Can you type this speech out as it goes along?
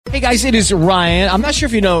Hey guys, it is Ryan. I'm not sure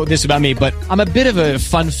if you know this about me, but I'm a bit of a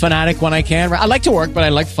fun fanatic when I can. I like to work, but I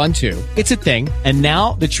like fun too. It's a thing. And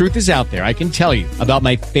now the truth is out there. I can tell you about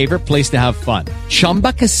my favorite place to have fun.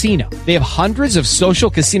 Chumba Casino. They have hundreds of social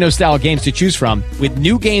casino style games to choose from with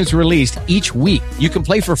new games released each week. You can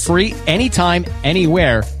play for free anytime,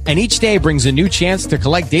 anywhere. And each day brings a new chance to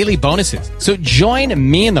collect daily bonuses. So join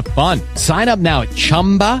me in the fun. Sign up now at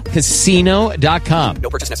ChumbaCasino.com. No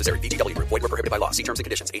purchase necessary. VGW. Void where prohibited by law. See terms and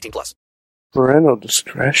conditions. 18+. Parental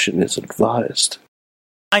discretion is advised.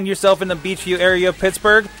 Find yourself in the Beachview area of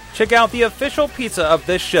Pittsburgh? Check out the official pizza of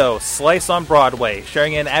this show, Slice on Broadway,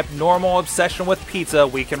 sharing an abnormal obsession with pizza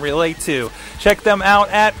we can relate to. Check them out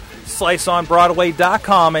at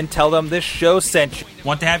sliceonbroadway.com and tell them this show sent you.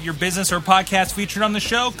 Want to have your business or podcast featured on the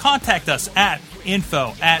show? Contact us at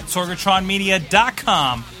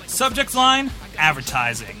info@sorgatronmedia.com. Subject line,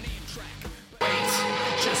 advertising.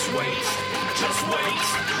 Just wait, just wait,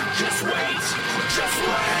 just wait, just wait.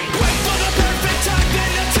 Wait for the perfect time,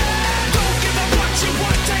 then attack. Don't give up what you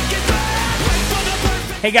want, take it back. Wait for the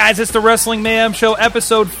perfect. Hey guys, it's the Wrestling Mayhem Show,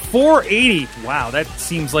 episode 480. Wow, that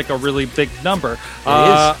seems like a really big number.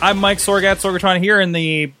 I'm Mike Sorgat, Sorgatron, here in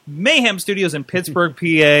the Mayhem Studios in Pittsburgh,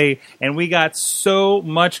 PA, and we got so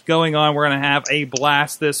much going on. We're going to have a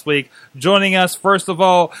blast this week. Joining us, first of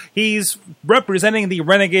all, he's representing the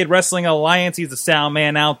Renegade Wrestling Alliance. He's the sound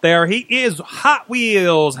man out there. He is Hot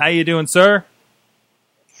Wheels. How you doing, sir?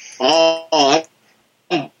 Oh,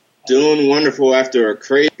 I'm doing wonderful after a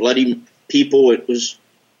crazy, bloody people. It was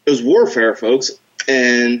warfare, folks,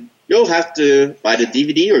 and you'll have to buy the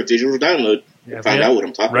DVD or digital download to find out what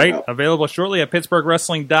I'm talking about. Available shortly at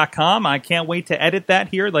PittsburghWrestling.com. I can't wait to edit that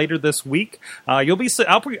here later this week. I'll be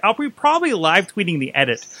probably live tweeting the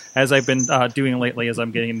edit as I've been doing lately as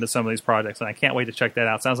I'm getting into some of these projects, and I can't wait to check that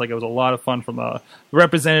out. Sounds like it was a lot of fun from the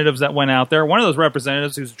representatives that went out there. One of those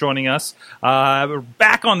representatives who's joining us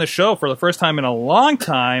back on the show for the first time in a long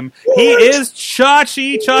time. What? He is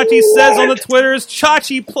Chachi. Chachi says on the Twitters,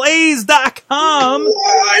 ChachiPlays.com.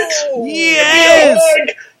 What? Yes!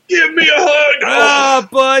 Give me a hug! Ah,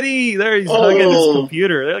 buddy! There he's hugging his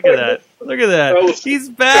computer. Look at that. Look at that. He's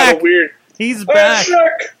back. Weird. He's back.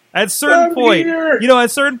 At a certain point, here.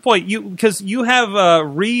 because you have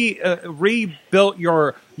rebuilt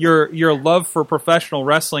your love for professional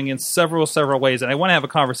wrestling in several ways, and I want to have a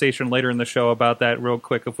conversation later in the show about that real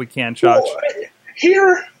quick if we can, Chach.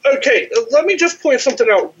 Okay, let me just point something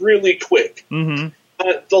out really quick. Mm-hmm.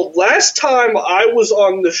 The last time I was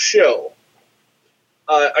on the show,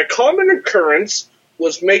 a common occurrence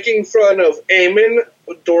was making fun of Eamon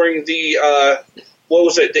during the,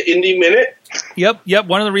 the Indie Minute? Yep.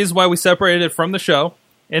 One of the reasons why we separated it from the show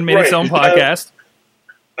and made its own podcast.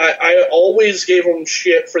 I always gave him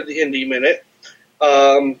shit for the Indie Minute.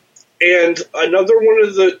 And another one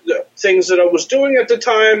of the things that I was doing at the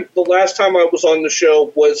time, the last time I was on the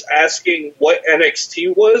show, was asking what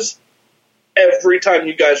NXT was every time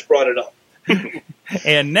you guys brought it up.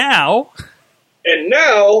 And now,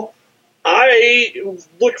 I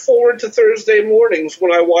look forward to Thursday mornings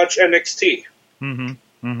when I watch NXT. Mm-hmm.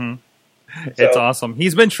 Mm-hmm. It's awesome.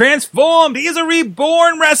 He's been transformed. He is a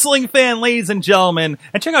reborn wrestling fan, ladies and gentlemen.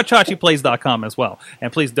 And check out ChachiPlays.com as well.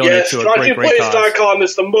 And please donate to a great cause. ChachiPlays.com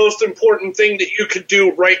is the most important thing that you could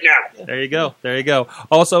do right now. There you go.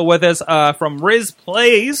 Also with us from Riz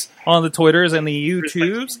Plays on the Twitters and the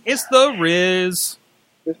YouTubes, it's the Riz.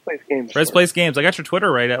 Riz Plays Games. Riz Plays Games. I got your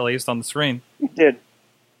Twitter right, at least, on the screen. You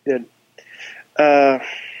did.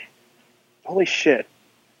 Holy shit.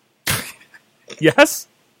 Yes?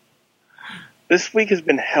 This week has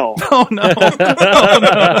been hell. Oh, no. All right,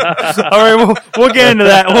 we'll get into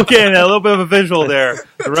that. A little bit of a visual there.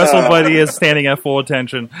 The Wrestle Buddy is standing at full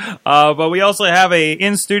attention. But we also have a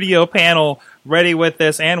in-studio panel ready with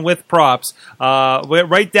this and with props.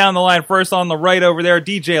 Right down the line, first on the right over there,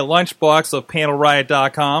 DJ Lunchbox of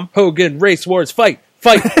PanelRiot.com. Hogan, Race Wars, fight!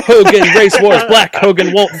 Hogan, Race Wars, Black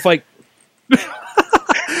Hogan won't fight.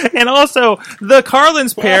 And also, the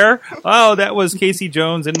Carlins pair. Oh, that was Casey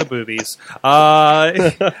Jones in the boobies.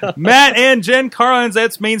 Matt and Jen Carlins.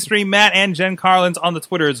 That's mainstream Matt and Jen Carlins on the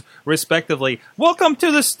Twitters, respectively. Welcome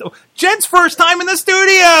to the Jen's first time in the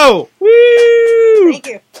studio. Woo!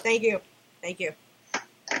 Thank you.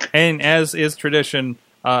 And as is tradition,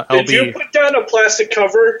 Did LB. you put down a plastic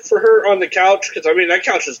cover for her on the couch? Because, that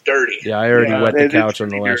couch is dirty. Yeah, I already wet the couch on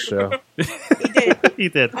the last show. He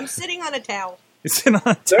did. I'm sitting on a towel. Don't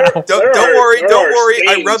worry.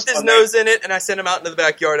 I rubbed his nose in it, and I sent him out into the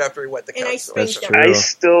backyard after he wet the couch. And I spanked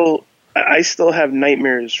him. I still have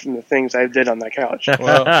nightmares from the things I did on that couch.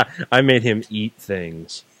 Well, I made him eat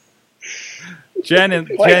things. Jen,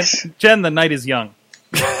 the night is young.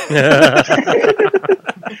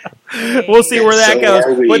 We'll see where that So goes.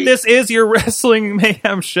 are we. But this is your Wrestling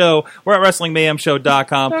Mayhem Show. We're at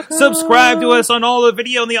WrestlingMayhemShow.com. Subscribe to us on all the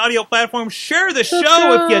video and the audio platforms. Share the show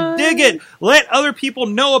if you dig it. Let other people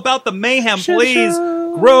know about the Mayhem. Please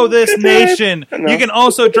grow this nation. You can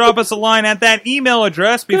also drop us a line at that email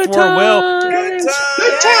address before Will. Good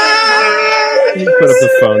You put up the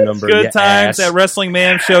phone number. Good you times ass. at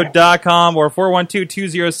WrestlingMayhemShow.com or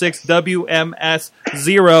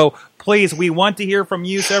 412-206-WMS0. Please, we want to hear from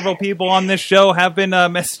you. Several people on this show have been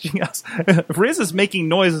messaging us. Riz is making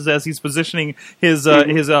noises as he's positioning his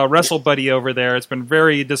wrestle buddy over there. It's been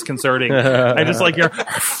very disconcerting. I just like your...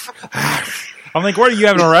 I'm like, what are you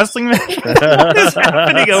having a wrestling match? What is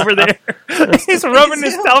happening over there? He's rubbing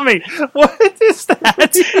his tummy. What is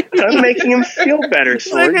that? I'm making him feel better,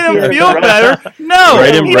 Sorg. Making him feel better? No,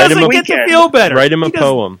 he doesn't get to feel better. Write him a He doesn't-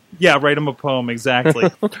 poem. Yeah, write him a poem, exactly.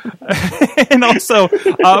 And also,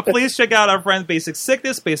 please check out our friend Basic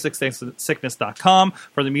Sickness, basicsickness.com,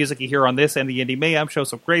 for the music you hear on this and the Indie Mayhem Show.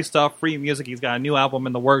 Some great stuff, free music. He's got a new album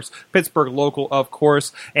in the works, Pittsburgh local, of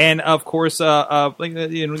course. And, of course, you'll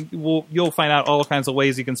find out all kinds of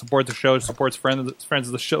ways you can support the show. It supports friends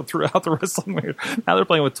of the show throughout the wrestling world. Now they're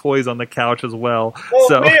playing with toys on the couch as well. Oh,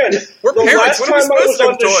 So, man. We're The parents. last What are we time I was supposed to do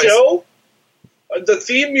on the with toys? show, the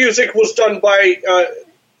theme music was done by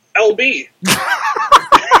LB.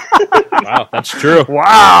 Wow, that's true.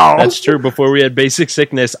 wow. That's true. Before we had Basic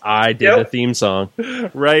Sickness, I did Yep. the theme song.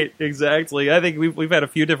 Right, exactly. I think we've had a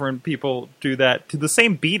few different people do that to the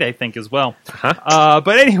same beat, I think, as well. Huh?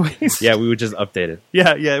 But anyways, Yeah, we would just update it.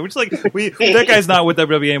 yeah. Which like that guy's not with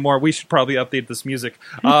WWE anymore. We should probably update this music.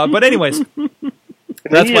 But anyways,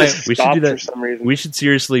 that's He why just We should stopped do that. for some reason. We should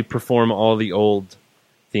seriously perform all the old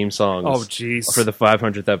theme songs. Oh, jeez. For the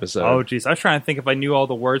 500th episode. Oh, jeez. I was trying to think if I knew all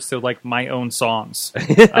the words to like my own songs,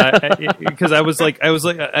 because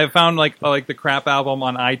I found like the crap album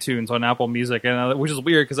on iTunes on Apple Music, and which is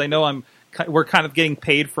weird because I know we're kind of getting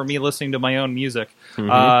paid for me listening to my own music. Wait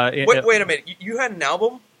a minute. You had an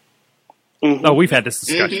album? Oh, we've had this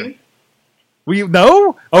discussion. We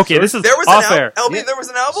no? Okay, this is There was off an air. album. LB, there was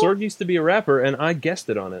an album? Sorg used to be a rapper, and I guessed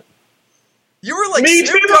it on it. You were like Me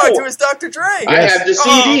Snoop too. Dogg to his Dr. Dre. I have the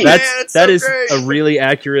Oh, CD. man, That it's so is great. a really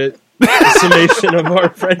accurate summation of our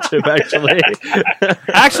friendship, actually.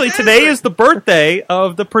 Actually, today is the birthday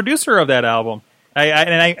of the producer of that album,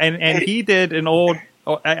 and he did an old.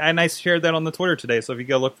 And I shared that on the Twitter today. So if you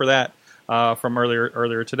go look for that from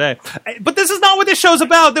earlier today, but this is not what this show's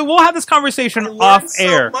about. We'll have this conversation I learn off so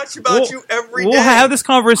air. much about you every We'll day. have this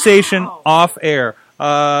conversation off air.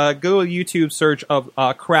 Go to YouTube, search of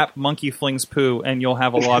crap monkey flings poo, and you'll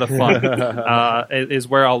have a lot of fun. Is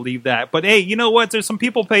where I'll leave that. But hey, you know what? There's some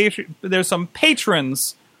people. There's some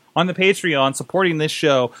patrons on the Patreon supporting this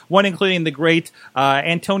show. One including the great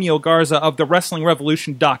Antonio Garza of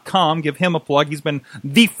TheWrestlingRevolution.com. Give him a plug. He's been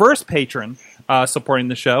the first patron supporting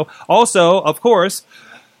the show. Also, of course.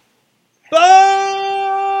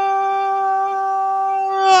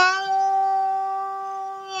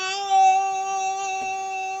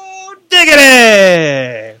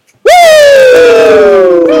 Diggity!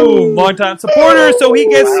 Woo! Long-time supporter, so he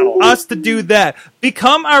gets us to do that.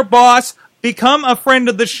 Become our boss. Become a friend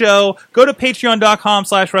of the show. Go to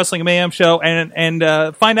patreon.com/Wrestling Mayhem Show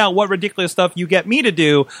and find out what ridiculous stuff you get me to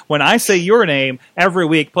do when I say your name every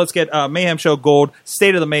week. Plus get Mayhem Show Gold,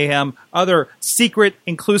 State of the Mayhem, other secret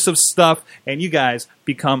inclusive stuff, and you guys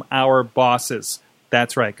become our bosses.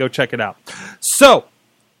 That's right. Go check it out. So,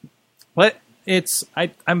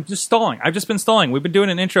 I'm just stalling. I've just been stalling. We've been doing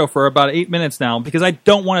an intro for about 8 minutes now because I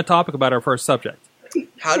don't want to talk about our first subject.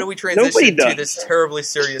 How do we transition to this terribly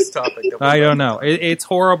serious topic? That I don't know. It's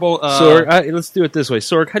horrible. Sorg, let's do it this way.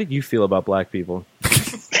 Sorg, how do you feel about black people?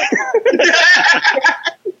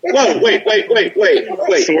 Whoa, wait.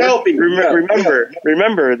 Sorg,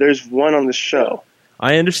 remember, there's one on the show.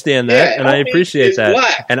 I understand that, Yeah, and I appreciate is that.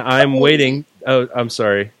 black. And I'm waiting. Oh, I'm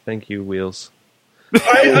sorry. Thank you, Wheels.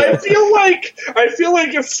 I feel like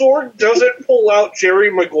if Sorg doesn't pull out Jerry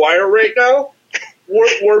Maguire right now,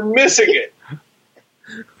 we're missing it.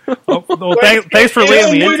 Well, thanks for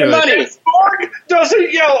leading me into it. If Sorg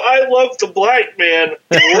doesn't yell, "I love the black man"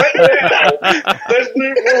 right now, then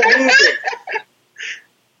we're losing.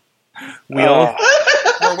 Wheels.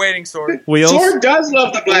 We're waiting, Sorg. Wheels. Sorg does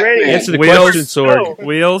love the black man. Answer the Wheels. question, Sorg.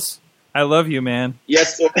 Wheels. I love you, man.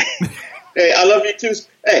 Yes, Sorg. Hey, I love you too.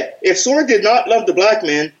 Hey, if Sorg did not love the black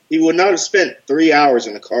man, he would not have spent 3 hours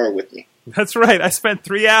in the car with me. That's right. I spent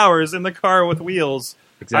 3 hours in the car with Wheels.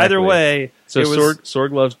 Exactly. Either way, So it was,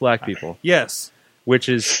 Sorg loves black people, yes. which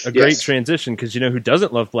is a great Yes. transition because you know who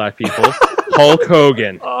doesn't love black people? Hulk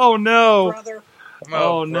Hogan. Oh no. Brother.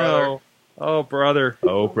 Oh no. Oh brother.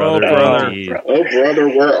 Oh brother. Oh brother,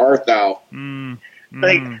 where art thou?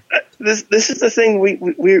 Like this is the thing.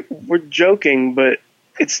 We're joking, but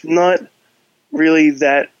it's not really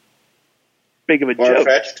that big of a joke.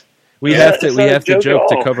 Far-fetched? We have to joke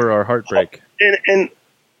to cover our heartbreak. And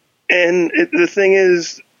the thing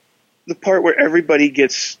is, the part where everybody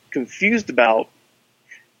gets confused about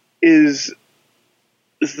is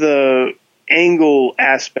the angle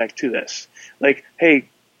aspect to this. Like, hey,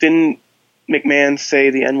 didn't McMahon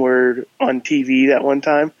say the N-word on TV that one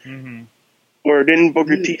time? Mm-hmm. Or didn't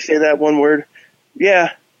Booker T say that one word?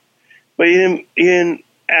 Yeah, but he didn't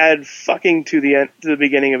add fucking to the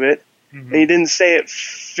beginning of it, and he didn't say it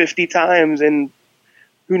 50 times, and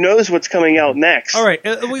who knows what's coming out next. All right,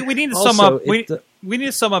 we need to sum up. We need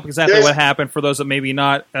to sum up exactly what happened for those that maybe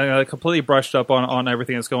not completely brushed up on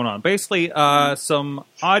everything that's going on. Basically, some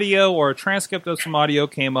audio or a transcript of some audio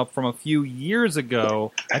came up from a few years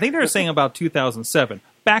ago. I think they were saying about 2007,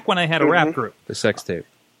 back when I had a rap group. The sex tape.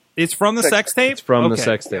 It's from the sex tape? It's from the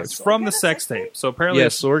sex tape. It's from the sex tape. So apparently...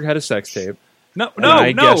 Yes, Sorg had a sex tape.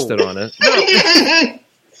 I guessed it on it.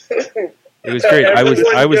 It was great. I was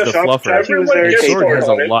the fluffer. Sorg has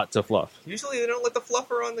a lot to fluff. Usually they don't let the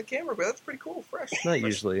fluffer on the camera, but that's pretty cool, fresh. Not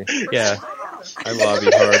usually. Yeah. I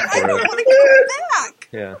lobbied hard for it.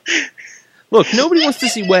 Yeah. Look, nobody wants to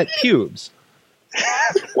see wet pubes.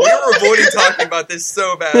 We're avoiding talking about this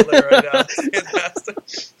so badly right now. It's fantastic.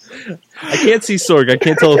 I can't see Sorg. I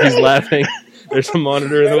can't tell if he's laughing. There's a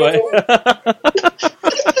monitor in the way.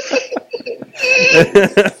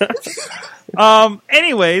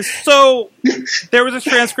 Anyways, so there was a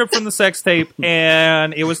transcript from the sex tape,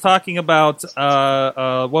 and it was talking about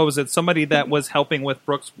what was it? Somebody that was helping with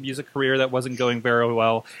Brooks' music career that wasn't going very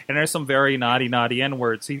well, and there's some very naughty N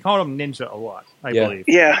words. He called him ninja a lot, I believe.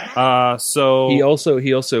 Yeah. So he also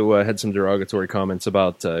had some derogatory comments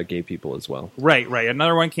about gay people as well. Right.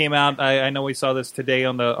 Another one came out. I know we saw this today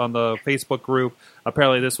on the Facebook group.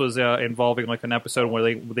 Apparently, this was involving like an episode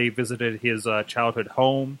where they visited his childhood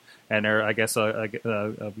home. And there, I guess a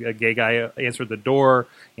gay guy answered the door,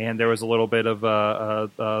 and there was a little bit of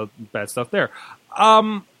bad stuff there.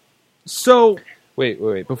 So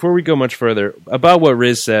wait. Before we go much further, about what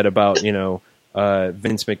Riz said about Vince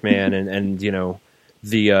McMahon and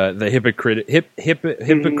the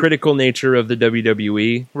hypocritical nature of the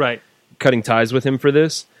WWE, right? Cutting ties with him for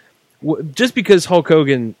this. Just because Hulk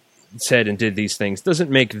Hogan said and did these things doesn't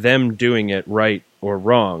make them doing it right or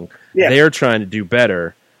wrong. Yeah. They're trying to do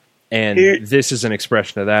better. And this is an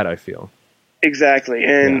expression of that, I feel. Exactly.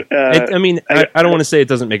 And I don't want to say it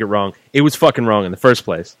doesn't make it wrong. It was fucking wrong in the first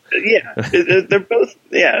place. Yeah. They're both,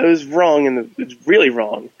 it was wrong, and it's really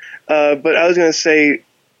wrong. But I was going to say,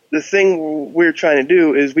 the thing we're trying to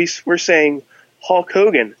do is we're saying Hulk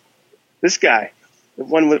Hogan, this guy, the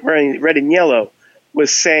one wearing red and yellow,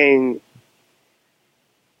 was saying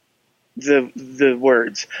the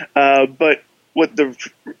words. But what the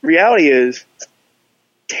reality is,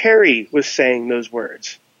 Terry was saying those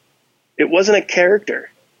words. It wasn't a character.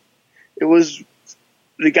 It was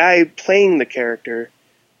the guy playing the character,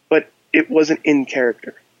 but it wasn't in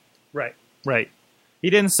character. Right. He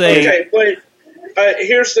didn't say... Okay, but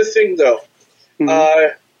here's the thing, though.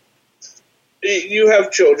 Mm-hmm. You have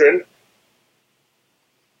children.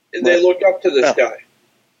 They look up to this guy.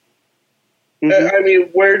 Mm-hmm. I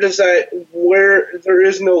mean, where there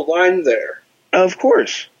is no line there. Of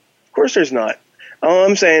course there's not. All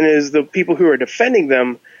I'm saying is the people who are defending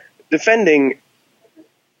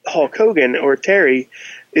Hulk Hogan or Terry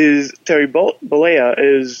Bollea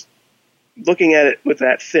is looking at it with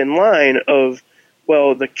that thin line of,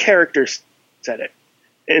 well, the character said it,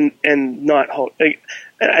 and not Hulk. Like,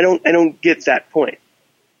 I don't get that point.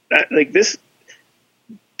 This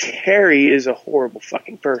Terry is a horrible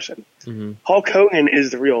fucking person. Mm-hmm. Hulk Hogan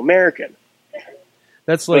is the real American.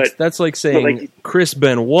 That's like saying Chris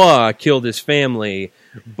Benoit killed his family,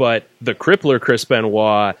 but the crippler Chris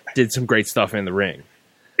Benoit did some great stuff in the ring.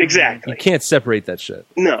 Exactly. You can't separate that shit.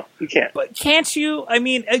 No, you can't. But can't you? I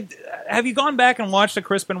mean, have you gone back and watched the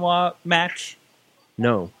Chris Benoit match?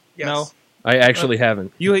 No. Yes. No? I actually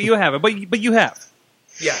haven't. You haven't, but you have.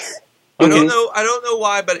 Yes. Okay. I don't know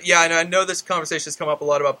why, but yeah, I know this conversation has come up a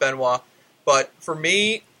lot about Benoit, but for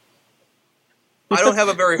me, I don't have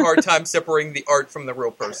a very hard time separating the art from the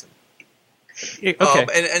real person. Okay.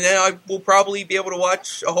 And then I will probably be able to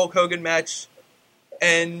watch a Hulk Hogan match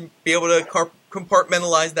and be able to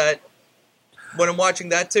compartmentalize that when I'm watching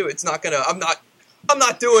that too. It's not gonna. I'm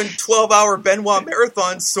not doing 12-hour Benoit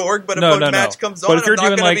marathon, Sorg. But if a match comes on, I'm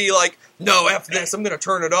not gonna be like, no, after this, I'm gonna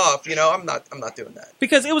turn it off. I'm not doing that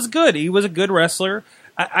because it was good. He was a good wrestler.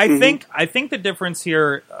 I think the difference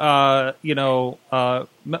here, Mel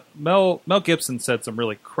Gibson said some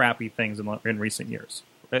really crappy things in recent years.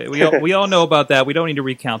 We all know about that. We don't need to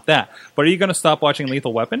recount that. But are you going to stop watching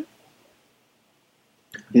Lethal Weapon?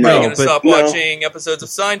 Are you going to stop watching episodes of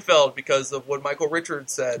Seinfeld because of what Michael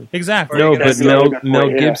Richards said? Exactly. No, but Mel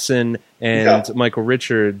Gibson and Michael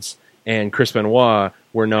Richards and Chris Benoit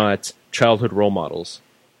were not childhood role models.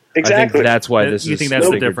 Exactly. I think that's why this you is think that's a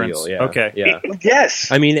the bigger difference? deal. Yeah. Okay. Yeah. Yes.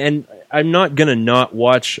 I mean, and I'm not gonna not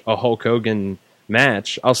watch a Hulk Hogan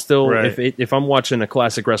match. I'll still, if I'm watching a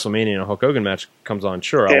classic WrestleMania and a Hulk Hogan match comes on,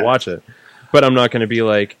 sure, I'll watch it. But I'm not going to be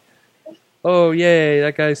like, oh, yay,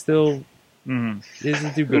 that guy still is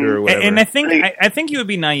a do-gooder or whatever. And I think you would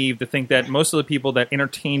be naive to think that most of the people that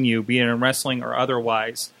entertain you, be it in wrestling or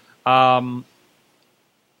otherwise, that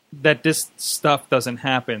this stuff doesn't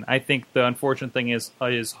happen. I think the unfortunate thing is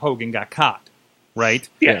Hogan got caught. Right?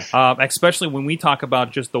 Yes. Especially when we talk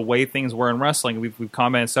about just the way things were in wrestling. We've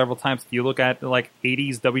commented several times. If you look at like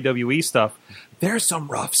 80s WWE stuff, there's some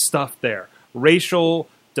rough stuff there. Racial,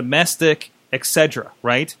 domestic, etc.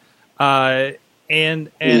 Right? And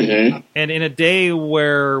in a day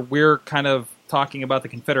where we're kind of talking about the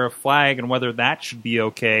Confederate flag and whether that should be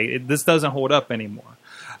okay, this doesn't hold up anymore.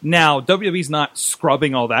 Now, WWE's not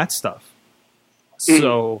scrubbing all that stuff.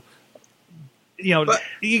 So...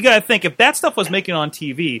 you got to think, if that stuff was making it on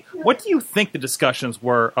TV, what do you think the discussions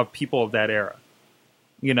were of people of that era?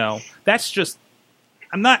 That's just,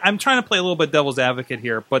 I'm trying to play a little bit devil's advocate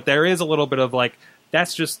here, but there is a little bit of like,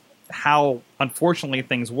 that's just how, unfortunately,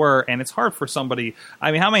 things were, and it's hard for somebody,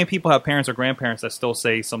 I mean, how many people have parents or grandparents that still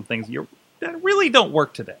say some things that really don't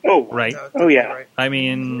work today? Oh, right? Oh, yeah. Right. I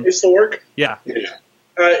mean... Used to work? Yeah.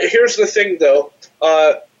 Here's the thing, though.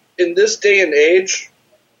 In this day and age,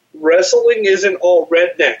 wrestling isn't all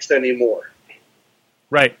rednecks anymore.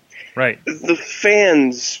 Right. The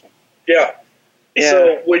fans. Yeah.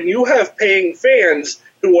 So when you have paying fans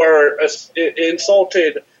who are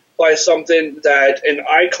insulted by something that an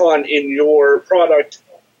icon in your product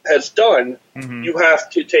has done, you have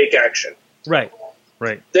to take action. Right.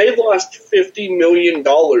 They lost $50 million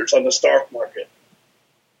on the stock market.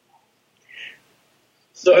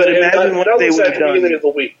 So but imagine what they would have done. At the beginning of the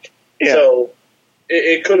week. Yeah. So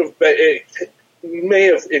it could have been. It may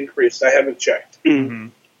have increased. I haven't checked.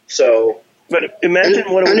 So, but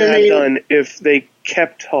imagine what it would have done if they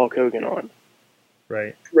kept Hulk Hogan on.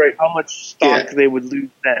 Right. How much stock they would lose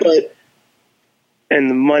then, and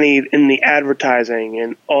the money in the advertising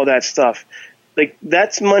and all that stuff. Like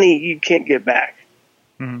that's money you can't get back.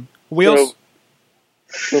 Wheels.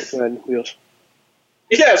 Go ahead, Wheels.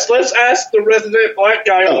 Yes, let's ask the resident black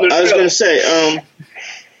guy on the show. I was going to say,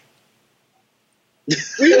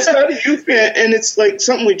 how do you feel? And it's like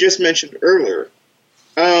something we just mentioned earlier.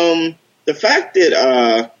 The fact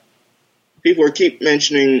that people keep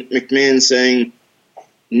mentioning McMahon saying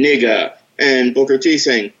nigga and Booker T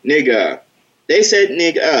saying nigga. They said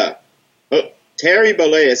nigga. But Terry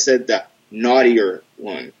Bollea said the naughtier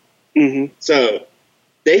one. So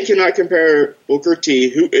they cannot compare Booker T,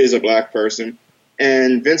 who is a black person,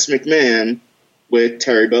 and Vince McMahon with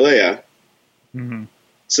Terry Bollea.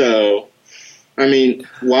 So... I mean,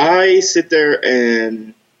 why sit there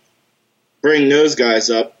and bring those guys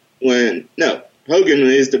up when Hogan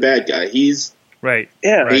is the bad guy. He's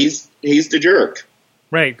he's the jerk.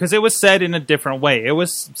 Right, because it was said in a different way. It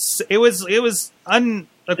was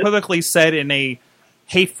unequivocally said in a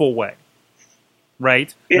hateful way.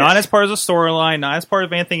 Right? Yes. Not as part of the storyline, not as part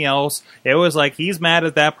of anything else. It was like he's mad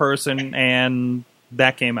at that person and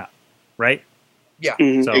that came out. Right? Yeah.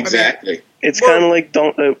 So, exactly. It's kind of like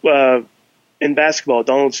in basketball,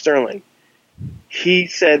 Donald Sterling. He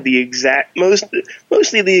said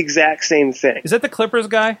mostly the exact same thing. Is that the Clippers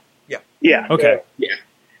guy? Yeah. Okay. Yeah.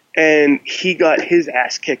 And he got his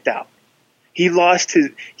ass kicked out. He lost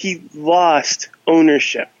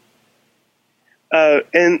ownership.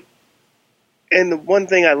 And the one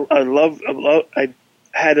thing I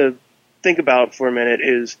had to think about for a minute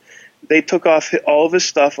is they took off all of his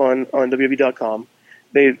stuff on WWE.com.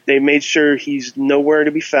 They made sure he's nowhere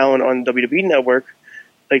to be found on WWE Network,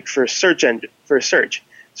 like for a search.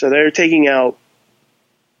 So they're taking out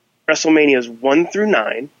WrestleManias 1 through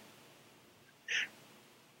 9,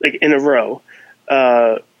 like in a row.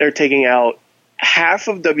 They're taking out half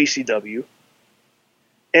of WCW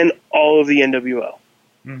and all of the NWO.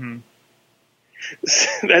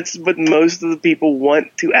 That's what most of the people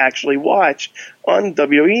want to actually watch on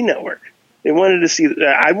WWE Network. They wanted to see.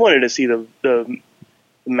 I wanted to see the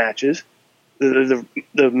matches, the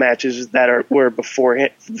matches that were before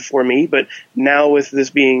me, but now with this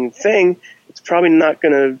being thing, it's probably not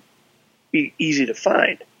going to be easy to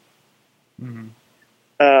find. Mm-hmm.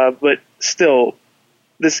 But still,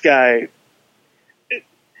 this guy,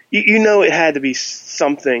 you know, it had to be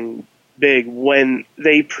something big when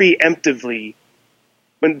they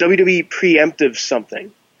when WWE preemptive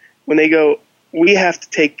something, when they go, we have to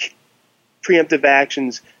take preemptive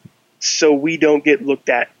actions so we don't get looked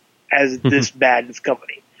at as this bad of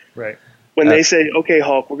company. Right. When they said, okay,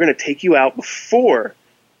 Hulk, we're going to take you out before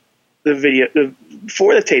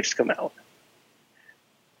before the tapes come out.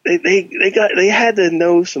 They had to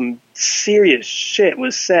know some serious shit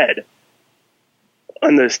was said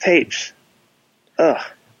on those tapes. Ugh.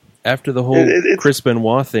 After the whole Chris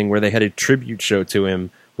Benoit thing where they had a tribute show to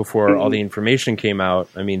him before all the information came out,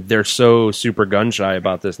 I mean, they're so super gun-shy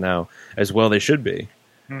about this now, as well they should be.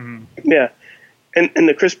 Mm-hmm. Yeah. And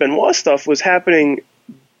the Chris Benoit stuff was happening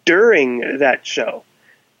during that show.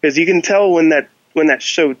 Because you can tell when that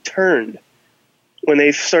show turned, when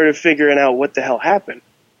they started figuring out what the hell happened.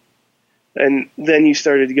 And then you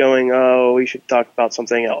started going, oh, we should talk about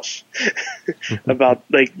something else. About,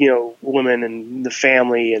 like, you know, women and the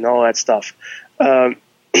family and all that stuff.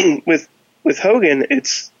 With Hogan,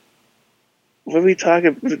 it's, what are we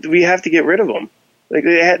talking, we have to get rid of them. Like,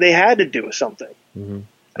 they had to do something. Mm-hmm.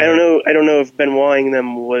 I don't know if Benoiting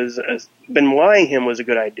him was a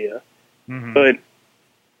good idea. Mm-hmm. But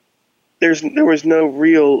there was no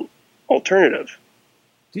real alternative.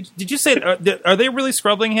 Did you say, are they really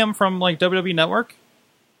scrubbing him from, like, WWE Network?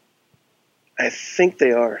 I think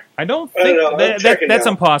they are. I don't think that's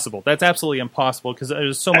impossible. That's absolutely impossible because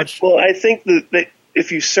there's so much. Well, I think that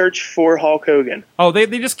if you search for Hulk Hogan, they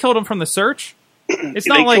just killed him from the search. It's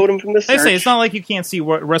not like killed him from the search. They say it's not like you can't see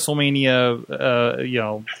WrestleMania,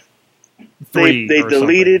 3. They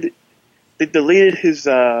deleted his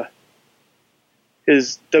WWE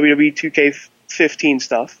 2K15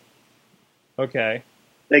 stuff. Okay.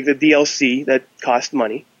 Like the DLC that cost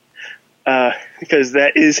money. Because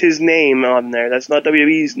that is his name on there. That's not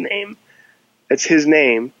WWE's name. That's his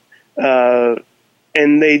name. And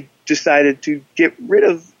they decided to get rid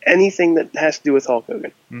of anything that has to do with Hulk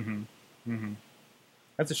Hogan. Mm-hmm. Mm-hmm.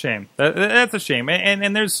 That's a shame. That's a shame.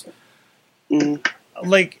 And there's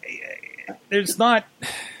there's not.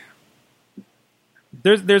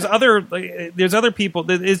 There's other people.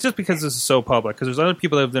 It's just because this is so public. Because there's other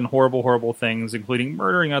people that have done horrible things, including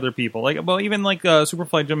murdering other people. Even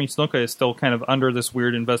Superfly Jimmy Snuka is still kind of under this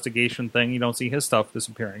weird investigation thing. You don't see his stuff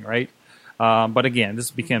disappearing, right? But again,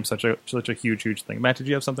 this became such a huge thing. Matt, did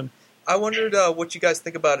you have something? I wondered what you guys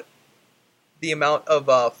think about the amount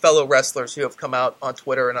of fellow wrestlers who have come out on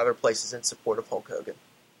Twitter and other places in support of Hulk Hogan.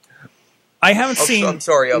 I haven't seen... I'm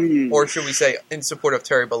sorry, or should we say in support of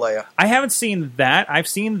Terry Bollea. I haven't seen that. I've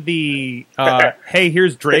seen the, hey,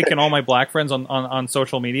 here's Drake and all my black friends on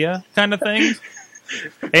social media kind of thing.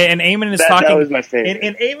 And Eamon is talking... That was my favorite.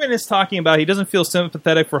 And Eamon is talking about he doesn't feel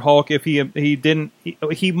sympathetic for Hulk if he didn't...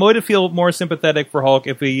 He might feel more sympathetic for Hulk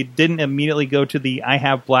if he didn't immediately go to the I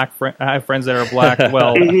have friends that are black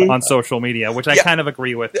on social media, which I kind of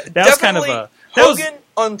agree with. That was kind of a... Hogan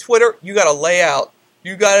on Twitter, you got to lay out.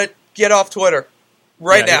 You got to... Get off Twitter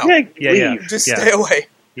right now. Yeah. Just stay away.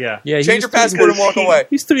 Yeah. Change your password and walk away.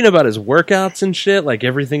 He's tweeting about his workouts and shit, like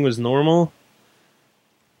everything was normal.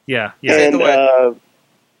 Yeah. And I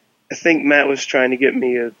think Matt was trying to get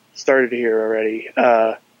me started here already.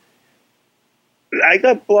 I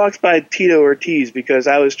got blocked by Tito Ortiz because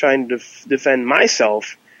I was trying to defend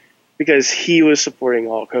myself because he was supporting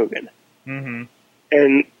Hulk Hogan. Mm-hmm.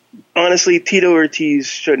 And honestly, Tito Ortiz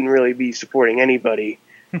shouldn't really be supporting anybody.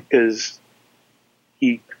 Because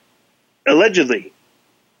he allegedly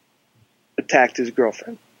attacked his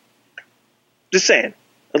girlfriend. Just saying.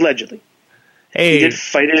 Allegedly. Hey. He did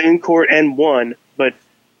fight it in court and won, but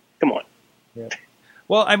come on. Yeah.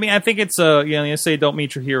 Well, I mean, I think it's you say don't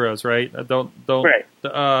meet your heroes, right? Don't. Right.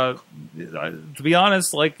 To be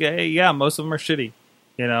honest, most of them are shitty.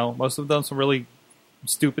 Most of them done some really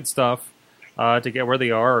stupid stuff to get where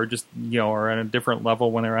they are, or just are at a different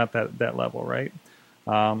level when they're at that level, right?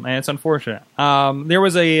 And it's unfortunate. There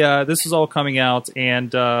was this is all coming out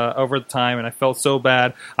and over the time, and I felt so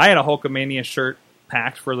bad. I had a Hulkamania shirt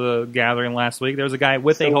packed for the gathering last week. There was a guy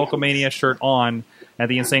with a Hulkamania shirt on at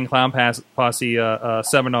the Insane Clown Posse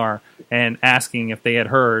seminar and asking if they had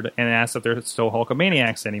heard and asked if they're still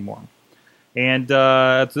Hulkamaniacs anymore. And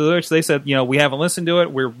to which they said, we haven't listened to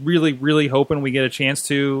it. We're really, really hoping we get a chance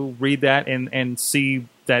to read that and see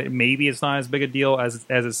that maybe it's not as big a deal as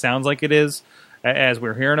it sounds like it is. As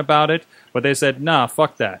we're hearing about it, but they said, nah,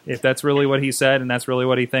 fuck that. If that's really what he said and that's really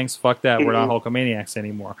what he thinks, fuck that. We're not Hulkamaniacs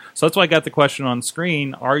anymore. So that's why I got the question on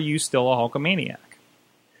screen, are you still a Hulkamaniac?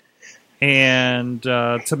 And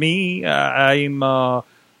to me, I'm...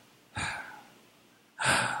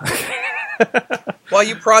 While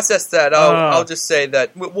you process that, I'll just say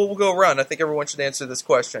that we'll go around. I think everyone should answer this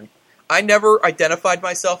question. I never identified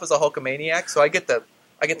myself as a Hulkamaniac, so I get the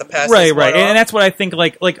pass. Right, and that's what I think.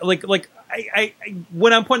 Like, I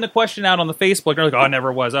when I'm putting the question out on the Facebook, they're like, "Oh, I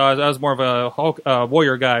never was. I was more of a Hulk,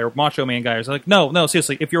 warrior guy or Macho Man guy." Or like, no,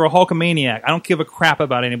 seriously. If you're a Hulkamaniac, I don't give a crap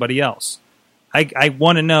about anybody else. I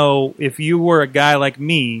want to know if you were a guy like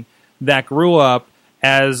me that grew up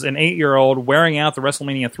as an 8-year-old wearing out the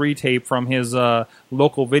WrestleMania 3 tape from his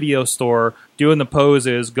local video store, doing the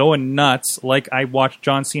poses, going nuts like I watch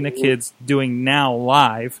John Cena kids doing now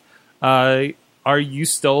live. Are you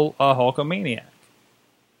still a Hulkamaniac?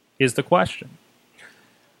 Is the question.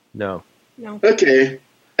 No. Okay.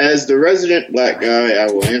 As the resident black guy, I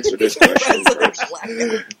will answer this question first.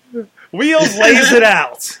 Wheels lays it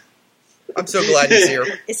out. I'm so glad he's here.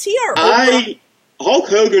 Is he our Hulk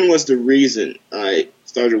Hogan was the reason I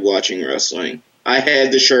started watching wrestling. I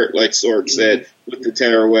had the shirt, like Sorg said, with the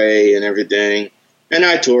tearaway and everything, and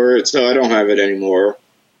I tore it, so I don't have it anymore.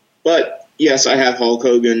 But, yes, I have Hulk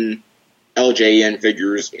Hogan LJN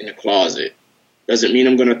figures in the closet. Does it mean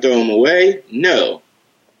I'm going to throw them away? No.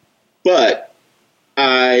 But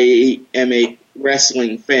I am a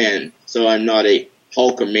wrestling fan, so I'm not a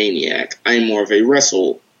Hulkamaniac. I'm more of a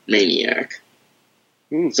WrestleManiac.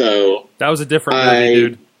 So that was a different movie,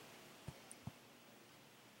 dude.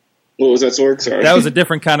 What was that, Sorg? Sorry. That was a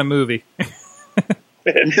different kind of movie.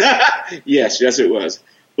 yes, it was.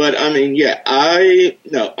 But I mean, yeah,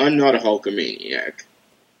 I'm not a Hulkamaniac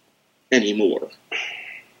anymore.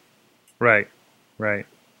 Right.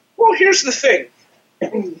 Well, here's the thing,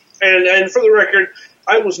 and for the record,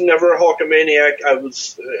 I was never a Hulkamaniac. I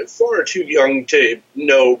was far too young to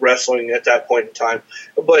know wrestling at that point in time.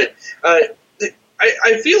 But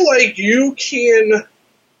I feel like you can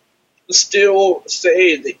still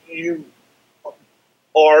say that you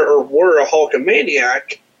are or were a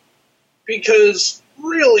Hulkamaniac, because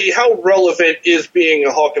really, how relevant is being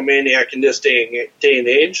a Hulkamaniac in this day and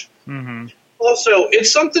age? Mm-hmm. Also,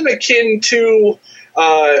 it's something akin to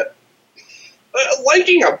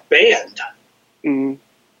liking a band. Mm-hmm.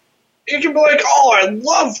 You can be like, oh, I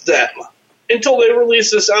love them, until they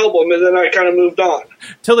release this album, and then I kind of moved on.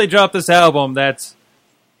 Till they drop this album that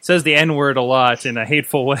says the N-word a lot in a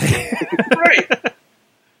hateful way. Right.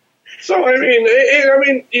 So, I mean,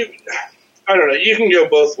 I don't know. You can go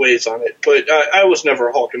both ways on it, but I was never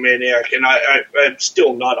a Hulkamaniac, and I'm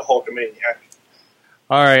still not a Hulkamaniac.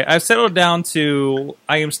 All right, I've settled down to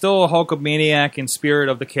I am still a Hulkamaniac in spirit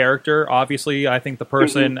of the character. Obviously, I think the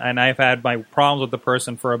person, and I've had my problems with the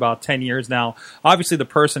person for about 10 years now. Obviously, the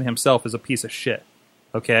person himself is a piece of shit.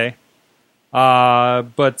 Okay,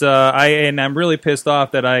 but I'm really pissed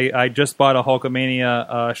off that I just bought a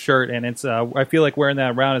Hulkamania shirt, and it's I feel like wearing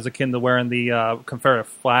that around is akin to wearing the Confederate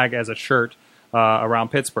flag as a shirt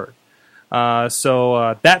around Pittsburgh.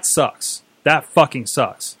 So that sucks. That fucking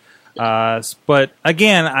sucks. But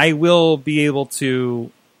again, I will be able to,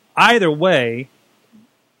 either way,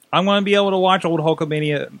 I'm going to be able to watch old Hulk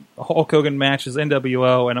Hogan matches,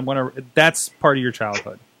 NWO, and that's part of your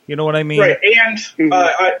childhood. You know what I mean? Right, and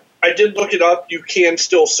I did look it up. You can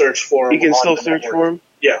still search for him. You can still search for him?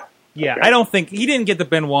 Yeah. Yeah, okay. I don't think, he didn't get the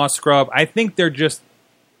Benoit scrub. I think they're just,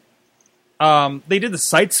 they did the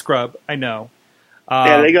site scrub, I know.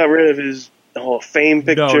 Yeah, they got rid of his Hall of Fame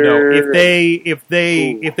picture. No. If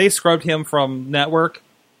they scrubbed him from Network,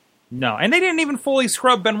 no. And they didn't even fully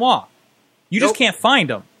scrub Benoit. You just can't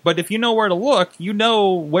find him. But if you know where to look, you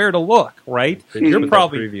know where to look, right? You're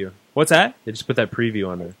probably preview. What's that? They just put that preview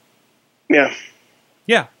on there. Yeah.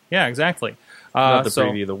 Yeah, exactly. Not the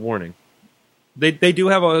preview, the warning. They do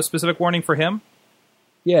have a specific warning for him?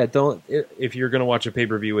 Yeah, if you're going to watch a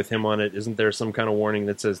pay-per-view with him on it, isn't there some kind of warning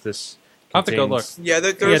that says this? I'll have to go look. Yeah,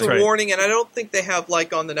 there's a warning, and I don't think they have,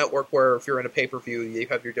 like, on the network where if you're in a pay-per-view, you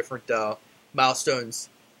have your different milestones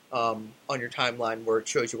on your timeline where it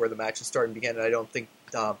shows you where the matches start and begin, and I don't think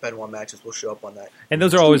Benoit matches will show up on that. And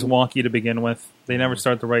those are always wonky to begin with. They never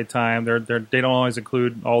start at the right time. They don't always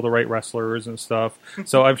include all the right wrestlers and stuff.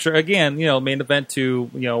 So I'm sure, again, main event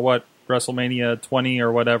to, WrestleMania 20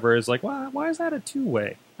 or whatever is like, why is that a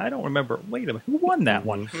two-way? I don't remember. Wait a minute, who won that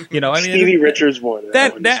one? Stevie Richards won.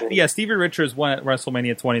 Stevie Richards won at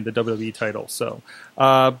WrestleMania 20 the WWE title. So,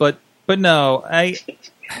 but no,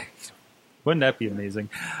 wouldn't that be amazing?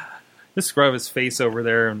 Just scrub his face over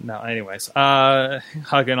there. No, anyways,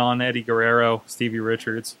 hugging on Eddie Guerrero, Stevie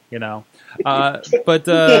Richards. But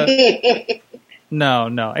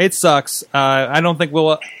no, it sucks. I don't think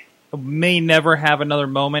may never have another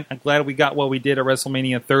moment. I'm glad we got what we did at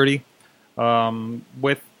WrestleMania 30.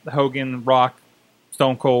 with Hogan, Rock,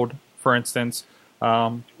 Stone Cold, for instance.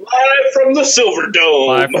 Live from the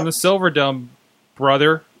Silver Dome.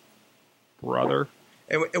 Brother.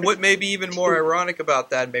 And what may be even more ironic about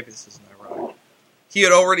that, maybe this isn't ironic, he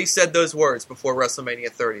had already said those words before WrestleMania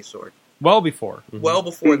 30, Sorg. Well before. Mm-hmm. Well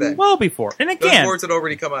before then. Well before. And again, those words had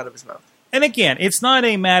already come out of his mouth. And again, it's not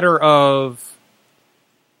a matter of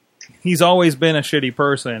he's always been a shitty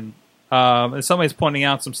person. Somebody's pointing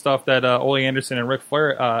out some stuff that Ole Anderson and Ric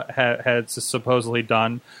Flair had supposedly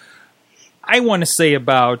done. I want to say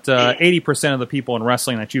about 80% of the people in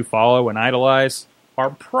wrestling that you follow and idolize are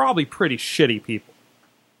probably pretty shitty people.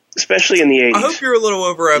 Especially in the 80s. I hope you're a little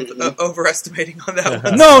overestimating on that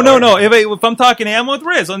one. No. If I'm talking Ammo with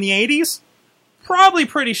Riz, on the 80s, probably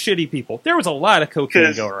pretty shitty people. There was a lot of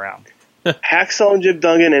cocaine going around. Hacksaw and Jim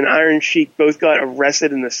Duggan and Iron Sheik both got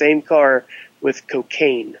arrested in the same car with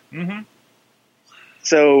cocaine. Mm-hmm.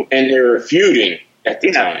 And they were feuding at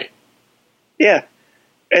the time. Yeah.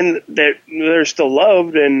 And they're still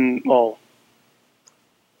loved, and, well,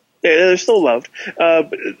 yeah, they're still loved. But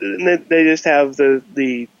they just have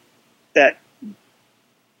that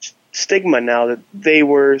stigma now that they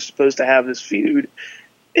were supposed to have this feud,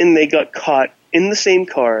 and they got caught in the same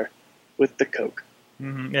car with the coke.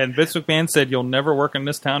 Mm-hmm. And Vince McMahon said, "You'll never work in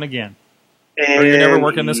this town again, and or you never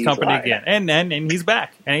work in this company again." And he's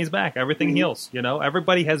back, Everything heals.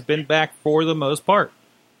 Everybody has been back for the most part.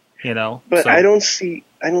 But so, I don't see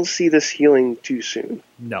this healing too soon.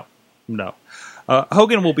 No.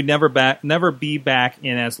 Hogan will never be back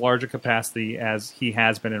in as large a capacity as he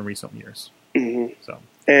has been in recent years. Mm-hmm. So,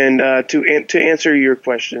 and to answer your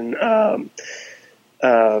question, I'm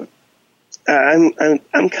kind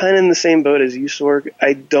of in the same boat as you, Sorg.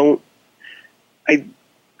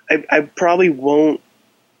 I probably won't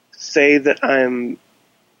say that I'm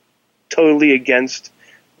totally against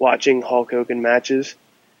watching Hulk Hogan matches,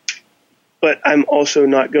 but I'm also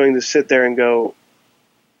not going to sit there and go,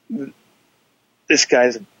 this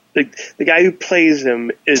guy's the guy who plays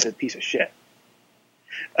him is a piece of shit.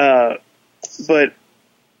 But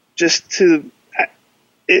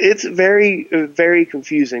it's very, very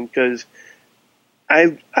confusing because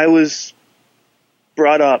I was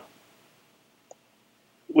brought up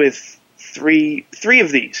with three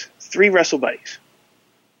wrestle buddies,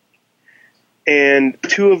 and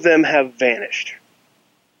two of them have vanished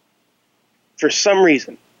for some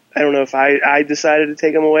reason. I don't know if I decided to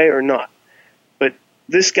take them away or not, but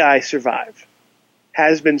this guy survived,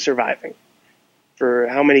 has been surviving for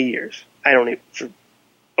how many years? I don't even, for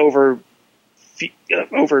over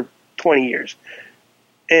 20 years.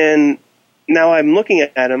 And now I'm looking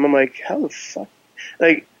at him, I'm like, how the fuck?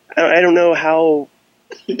 Like, I don't know how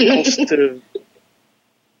else to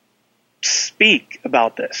speak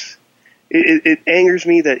about this. It angers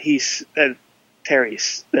me that Terry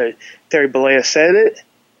Bollea said it,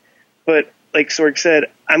 but like Sorg said,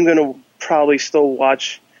 I'm going to probably still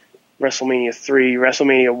watch WrestleMania 3,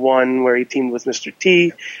 WrestleMania 1, where he teamed with Mr.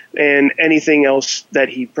 T, and anything else that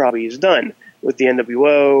he probably has done with the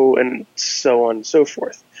NWO and so on and so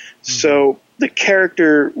forth. Mm-hmm. So the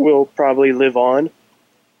character will probably live on,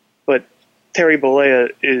 but Terry Bollea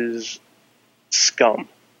is scum.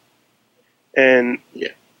 And yeah.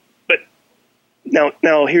 But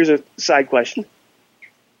now here's a side question.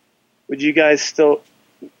 Would you guys still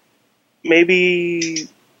maybe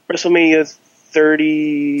WrestleMania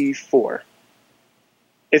 34,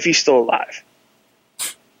 if he's still alive?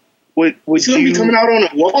 Would he's going to be coming out on a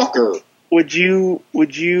walker. Would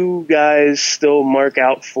you guys still mark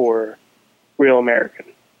out for Real American?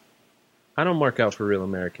 I don't mark out for Real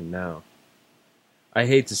American now. I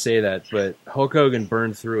hate to say that, but Hulk Hogan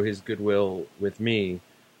burned through his goodwill with me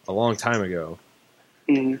a long time ago.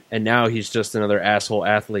 Mm-hmm. And now he's just another asshole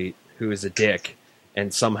athlete who is a dick,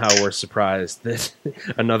 and somehow we're surprised that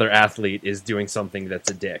another athlete is doing something that's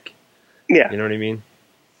a dick. Yeah. You know what I mean?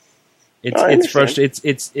 It's frustrating.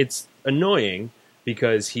 It's annoying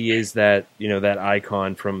because he is that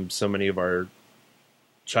icon from so many of our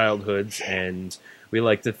childhoods, and we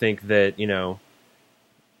like to think that,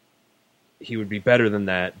 he would be better than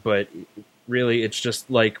that, but really it's just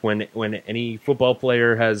like when any football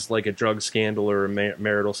player has like a drug scandal or a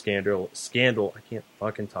marital scandal, I can't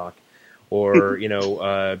fucking talk, or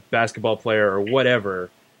a basketball player or whatever.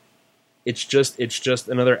 It's just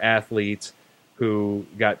another athlete who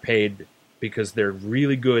got paid because they're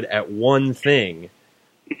really good at one thing,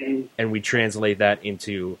 and we translate that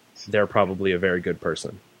into they're probably a very good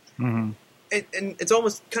person. Mm-hmm. And it's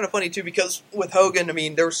almost kind of funny, too, because with Hogan, I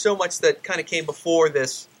mean, there was so much that kind of came before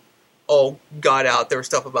this all got out. There was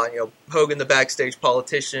stuff about, Hogan the backstage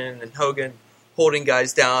politician and Hogan holding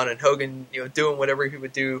guys down, and Hogan, doing whatever he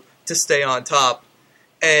would do to stay on top.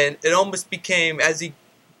 And it almost became, as he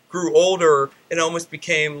grew older, it almost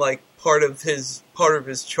became like part of his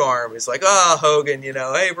charm. It's like, Hogan,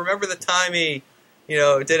 hey, remember the time he,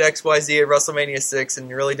 did XYZ at WrestleMania 6 and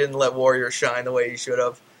really didn't let Warrior shine the way he should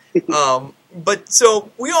have. But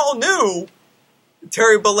so we all knew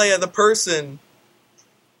Terry Bollea, the person,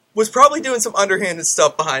 was probably doing some underhanded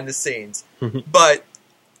stuff behind the scenes. But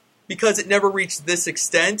because it never reached this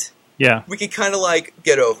extent, we can kind of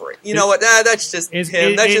get over it. You know what? That's just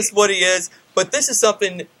him. That's just what he is. But this is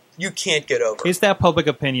something you can't get over. It's that public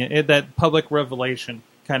opinion, that public revelation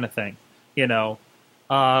kind of thing.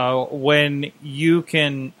 When you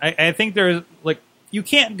can, I think there's you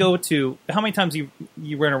can't go to, how many times you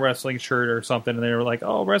rent a wrestling shirt or something and they were like,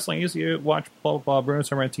 oh, wrestling, I used to watch blah, blah, blah, Bruno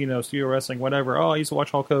Sammartino, studio wrestling, whatever. Oh, I used to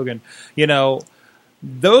watch Hulk Hogan.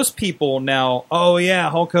 Those people now, oh yeah,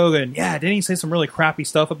 Hulk Hogan, yeah, didn't he say some really crappy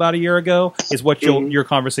stuff about a year ago? Is what your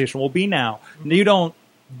conversation will be now.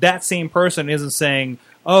 That same person isn't saying,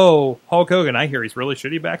 oh, Hulk Hogan, I hear he's really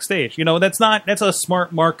shitty backstage. That's a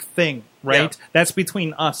smart mark thing, right? Yeah. That's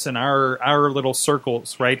between us and our little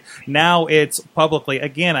circles, right? Now it's publicly,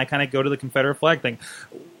 again, I kind of go to the Confederate flag thing.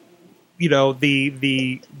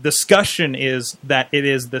 The discussion is that it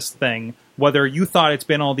is this thing, whether you thought it's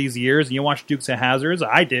been all these years and you watched Dukes of Hazzards,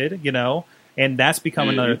 I did, and that's become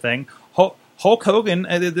another thing. Hulk Hogan,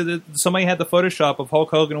 somebody had the Photoshop of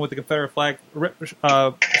Hulk Hogan with the Confederate flag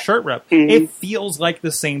shirt rep. It feels like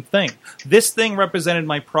the same thing. This thing represented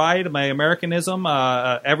my pride, my Americanism,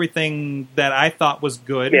 everything that I thought was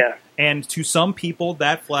good. Yeah. And to some people,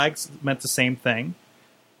 that flag meant the same thing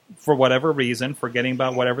for whatever reason, forgetting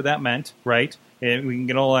about whatever that meant, right? And we can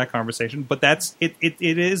get all that conversation, but it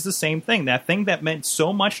is the same thing. That thing that meant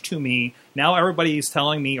so much to me, now everybody is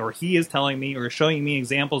telling me, or he is telling me, or showing me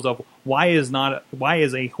examples of why is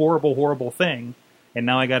a horrible, horrible thing, and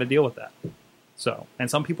now I got to deal with that. So, and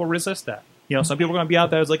some people resist that. Some people are going to be out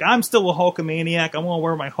there. It's like, I'm still a Hulkamaniac. I'm going to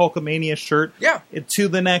wear my Hulkamania shirt to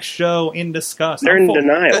the next show in disgust. They're in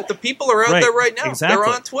denial. The people are out there right now. Exactly.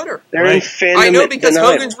 They're on Twitter. They're in fandom. I know because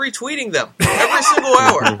denial. Hogan's retweeting them every single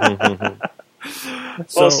hour.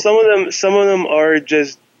 Well, some of them are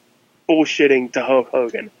just bullshitting to Hulk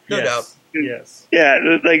Hogan. No doubt. Yes.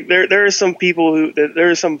 Yeah, there are some people there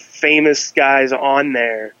are some famous guys on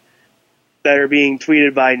there that are being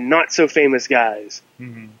tweeted by not so famous guys,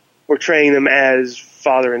 portraying them as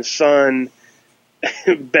father and son,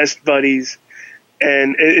 best buddies,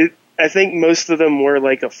 and I think most of them were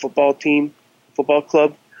like a football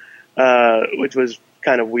club, which was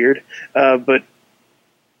kind of weird, but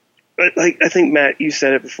I think, Matt, you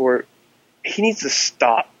said it before. He needs to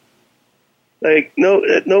stop.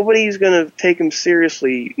 Nobody's going to take him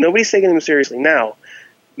seriously. Nobody's taking him seriously now.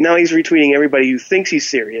 Now he's retweeting everybody who thinks he's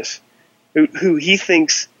serious, who he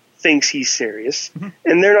thinks he's serious,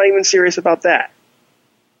 and they're not even serious about that.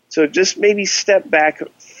 So just maybe step back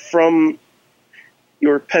from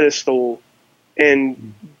your pedestal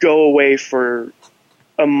and go away for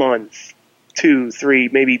a month, 2, 3,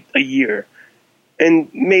 maybe a year. And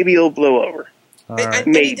maybe it'll blow over.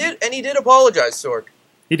 And he did apologize, Sorg.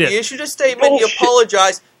 He did. He issued a statement. He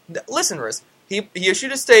apologized. Listen, Riz. He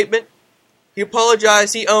issued a statement. He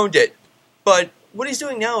apologized. He owned it. But what he's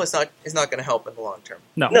doing now is not going to help in the long term.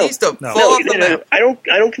 No, he needs to fall off the map. I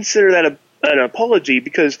don't consider that an apology,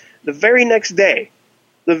 because the very next day,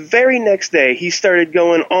 he started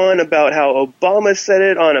going on about how Obama said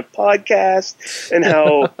it on a podcast and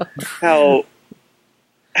how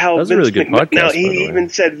that was a really good podcast. Now, he even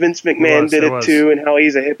said Vince McMahon did it too, and how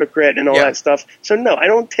he's a hypocrite and all that stuff. So no, I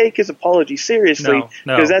don't take his apology seriously,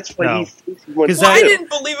 because that's what he thinks he wants to do. I didn't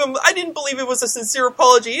believe him. I didn't believe it was a sincere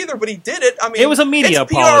apology either, but he did it. I mean, it was a media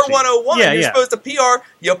it's apology. PR 101. You're supposed to PR.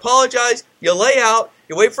 You apologize. You lay out.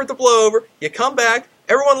 You wait for it to blow over. You come back.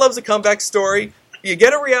 Everyone loves a comeback story. You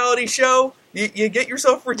get a reality show. You get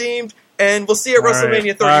yourself redeemed, and we'll see you at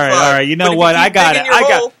WrestleMania 35. All right. You know what? I got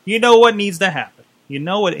it. You know what needs to happen. You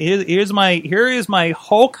know what? Here is my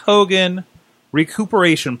Hulk Hogan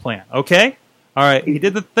recuperation plan. Okay, all right. He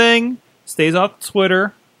did the thing. Stays off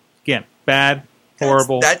Twitter. Again, bad,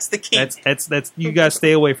 horrible. That's the key. That's you guys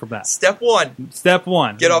stay away from that. Step one.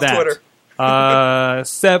 Get off Twitter.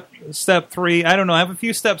 Step 3. I don't know. I have a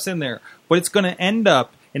few steps in there, but it's going to end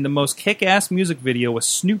up in the most kick-ass music video with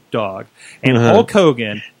Snoop Dogg and Hulk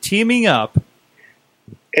Hogan teaming up.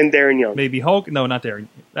 And Darren Young. Maybe Hulk. No, not Darren.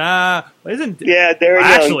 Darren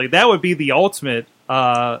Actually, Young. that would be the ultimate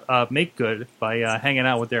make good by hanging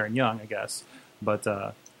out with Darren Young, I guess. But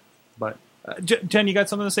Jen, you got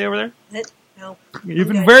something to say over there? No. You've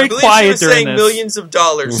been very quiet during this. Millions of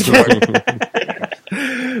dollars.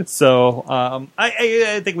 So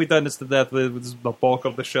I think we've done this to death with the bulk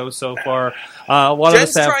of the show so far. A lot Jen's of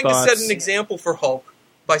us have trying thoughts. to set an example for Hulk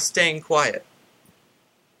by staying quiet.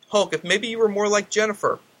 Hulk, if maybe you were more like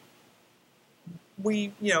Jennifer,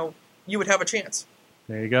 you would have a chance.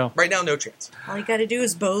 There you go. Right now, no chance. All you got to do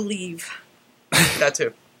is bow leave. That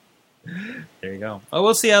too. There you go. Oh,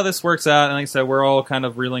 we'll see how this works out. And like I said, we're all kind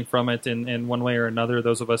of reeling from it in one way or another.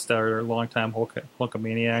 Those of us that are longtime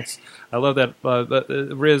Hulkamaniacs. I love that.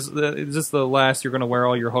 Riz, is this the last you're going to wear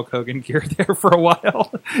all your Hulk Hogan gear there for a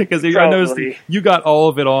while? Because I noticed you got all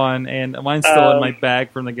of it on, and mine's still in my bag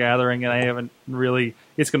from the gathering, and I haven't really.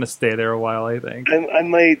 It's going to stay there a while, I think. I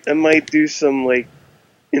might do some like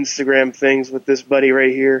Instagram things with this buddy right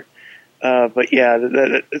here. But yeah,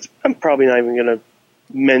 I'm probably not even going to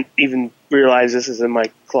even realize this is in my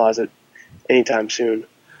closet anytime soon.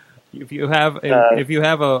 If you have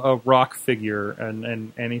a rock figure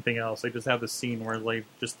and anything else, they just have the scene where like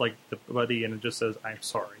just like the buddy and it just says "I'm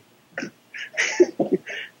sorry."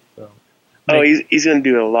 He's going to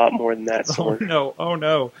do a lot more than that. Oh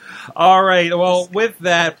no! All right. Well, with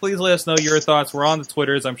that, please let us know your thoughts. We're on the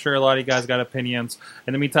Twitters. I'm sure a lot of you guys got opinions.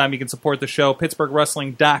 In the meantime, you can support the show,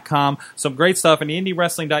 PittsburghWrestling.com. Some great stuff, and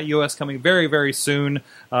IndieWrestling.us coming very, very soon.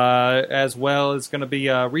 As well, it's going to be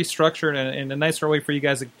restructured in a nicer way for you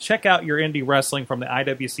guys to check out your indie wrestling from the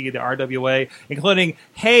IWC, the RWA, including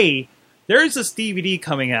there's this DVD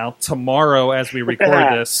coming out tomorrow as we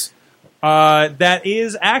record this. That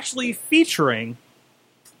is actually featuring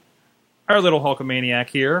our little Hulkamaniac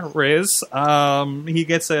here, Riz. He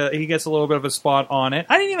gets a little bit of a spot on it.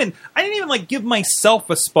 I didn't even like give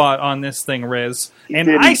myself a spot on this thing, Riz.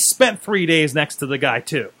 I spent 3 days next to the guy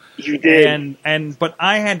too. You did. But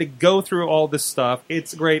I had to go through all this stuff.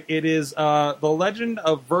 It's great. It is The Legend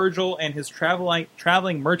of Virgil and his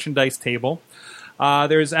traveling merchandise table.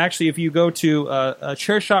 There's actually, if you go to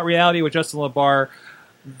Chair Shot Reality with Justin LaBar,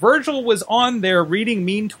 Virgil was on there reading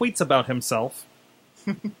mean tweets about himself.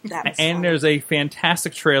 And there's a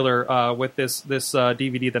fantastic trailer with this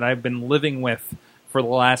DVD that I've been living with for the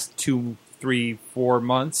last 2, 3, 4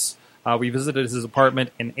 months. We visited his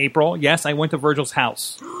apartment in April. Yes, I went to Virgil's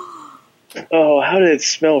house. Oh, how did it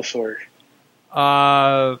smell, Sorg?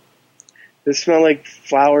 Did it smell like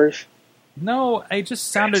flowers? No, it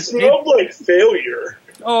just sounded... It smelled like failure.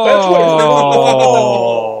 Oh. That's what it smelled like.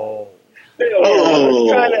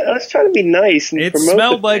 I was trying to be nice. And it promote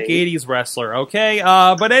smelled the like thing. 80s wrestler, okay?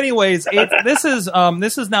 But anyways, this is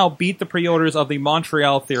now beat the pre-orders of the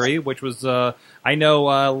Montreal Theory, which was I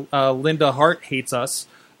know Linda Hart hates us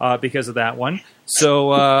because of that one.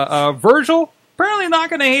 So Virgil apparently not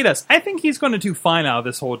going to hate us. I think he's going to do fine out of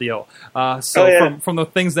this whole deal. From the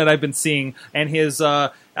things that I've been seeing and his.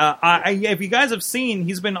 If you guys have seen,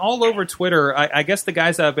 he's been all over Twitter. I guess the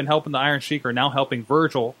guys that have been helping the Iron Sheik are now helping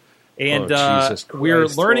Virgil. And we're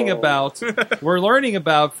learning about from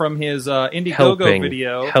his Indiegogo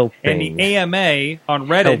video and the AMA on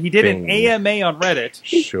Reddit. He did an AMA on Reddit.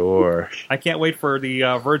 Sure. I can't wait for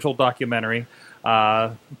the Virgil documentary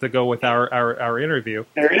to go with our interview.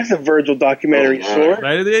 There is a Virgil documentary,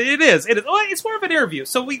 It is. Well, it's more of an interview.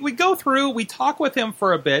 So we go through, we talk with him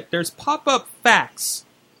for a bit. There's pop-up facts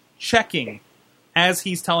checking as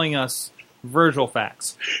he's telling us Virgil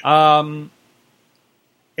facts.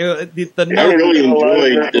 I really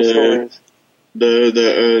enjoyed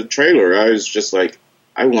the trailer. I was just like,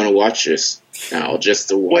 I want to watch this now, just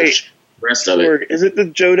to watch the rest of it. Is it the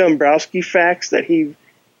Joe Dombrowski facts that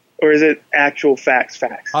or is it actual facts?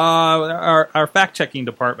 Our fact checking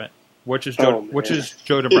department, which is Joe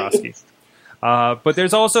Dombrowski. But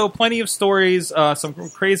there's also plenty of stories, some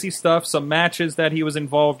crazy stuff, some matches that he was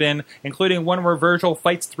involved in, including one where Virgil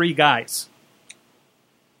fights 3 guys.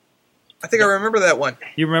 I think I remember that one.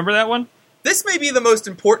 You remember that one? This may be the most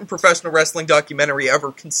important professional wrestling documentary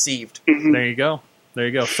ever conceived. Mm-hmm. There you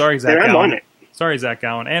go. Sorry, Zach Gowen. I'm on it. Sorry, Zach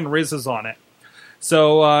Gowen. And Riz is on it.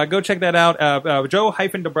 So go check that out.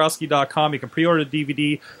 Joe-Dombrowski.com. You can pre-order the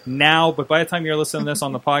DVD now, but by the time you're listening to this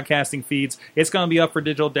on the podcasting feeds, it's going to be up for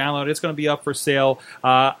digital download. It's going to be up for sale.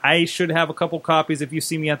 I should have a couple copies if you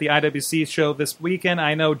see me at the IWC show this weekend.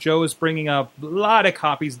 I know Joe is bringing a lot of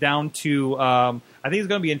copies down to... I think he's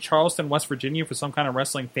going to be in Charleston, West Virginia for some kind of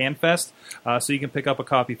wrestling fan fest. So you can pick up a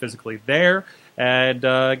copy physically there and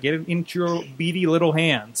get it into your beady little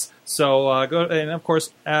hands. So go, and of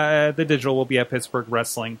course, the digital will be at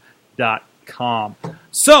PittsburghWrestling.com.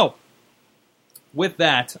 So with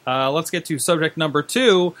that, let's get to subject number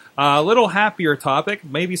 2. A little happier topic,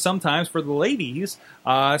 maybe sometimes for the ladies.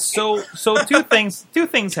 So two things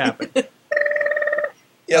happen.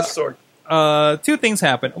 Yes, Sorg. two things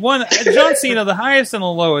happened. One, John Cena, the highest and the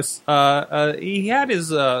lowest. He had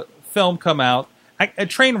his film come out, a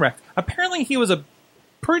train wreck. Apparently, he was a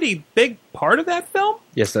pretty big part of that film.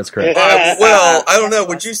 Yes, that's correct. Well, I don't know.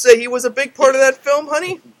 Would you say he was a big part of that film,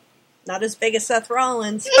 honey? Not as big as Seth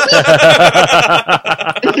Rollins.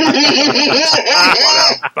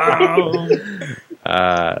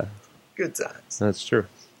 Good times. That's true.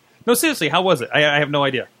 No, seriously, how was it? I have no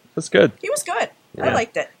idea. That's good. He was good. Yeah. I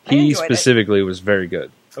liked it. I He enjoyed specifically was very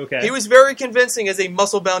good. Okay. He was very convincing as a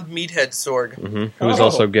muscle-bound meathead, Sorg. He was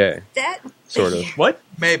also gay. it. That Sort of. What?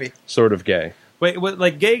 Maybe. Sort of gay. Wait, what,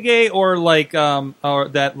 like gay, or like or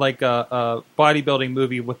that like bodybuilding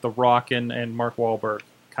movie with The Rock and Mark Wahlberg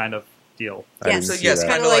kind of deal, Yes, So, yes, that.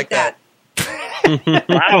 kind kind of of like that.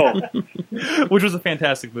 Wow. which was a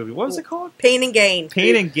fantastic movie. What was it called? Pain and Gain.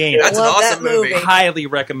 Pain and Gain. That's an Love that awesome movie. movie. Highly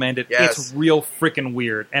recommended. Yes. It's real freaking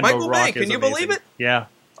weird. And Michael The Rock Bay, can is you amazing. believe it? Yeah.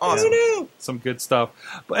 Awesome. Some good stuff.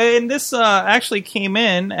 And this actually came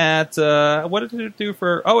in at, what did it do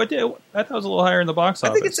for, it did. I thought it was a little higher in the box I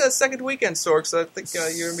office. think it's a second weekend, Sorg, so I think you're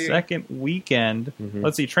going to be... Second weekend.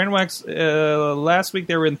 Let's see, Trainwrecks, last week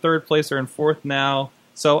they were in third place. They're in fourth now.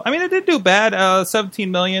 So, I mean, it did do bad.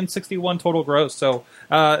 17 million, 61 total gross. So,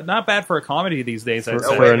 not bad for a comedy these days, I'd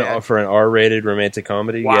say. For an R-rated romantic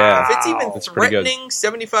comedy, Wow. yeah. If it's even That's pretty good. threatening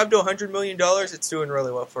 $75 to $100 million, it's doing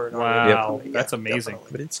really well for an Wow, R-rated movie. that's amazing.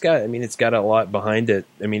 Definitely. But it's got a lot behind it.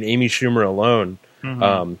 I mean, Amy Schumer alone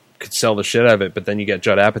could sell the shit out of it, but then you get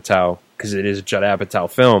Judd Apatow, because it is a Judd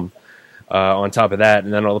Apatow film, on top of that,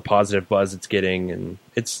 and then all the positive buzz it's getting, and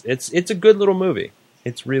it's a good little movie.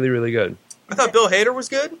 It's really, really good. I thought Bill Hader was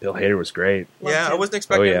good. Bill Hader was great. Yeah, I him. wasn't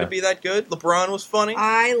expecting Oh, yeah. him to be that good. LeBron was funny.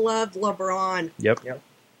 I loved LeBron. Yep.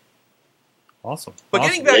 Awesome. But Awesome.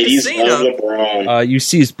 getting back Ladies to love Cena,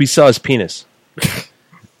 LeBron. We saw his penis.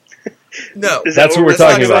 no. Is That's that what we're we're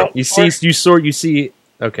talking talking about. about? You see.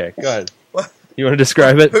 Okay, go ahead. What? You want to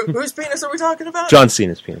describe it? Whose penis are we talking about? John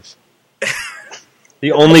Cena's penis.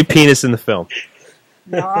 The only penis in the film.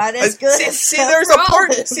 Not as good as See, Seth there's a part.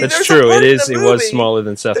 Rollins. See, That's there's true. A part It in is. the It movie was smaller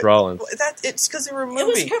than Seth Rollins. It's because they were a It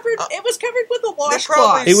was movie. covered. It was covered with a probably-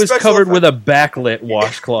 washcloth. It was Special covered with a effect. backlit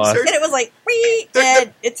washcloth. And it was like, "Wee,"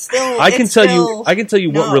 and it's still. I can it's tell still, you. I can tell you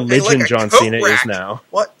what no. religion Like a John coat Cena is rack. now.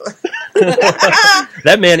 What?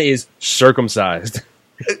 That man is circumcised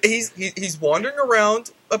He's wandering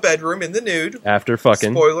around a bedroom in the nude. after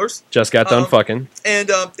fucking. Spoilers. just got done fucking. And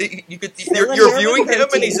you're Filling viewing her him,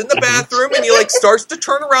 and he's in the bathroom, and he like starts to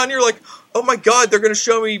turn around. And you're like, oh my god, they're going to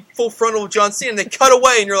show me full frontal of John Cena. And they cut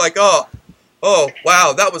away, and you're like, oh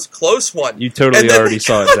wow, that was a close one. You totally And then already they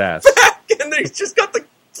saw his cut ass back, and he's just got the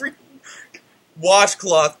freaking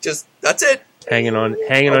washcloth. Just that's it. hanging on A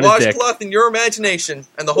his dick. washcloth in your imagination,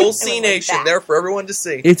 and the whole scene like nation that. there for everyone to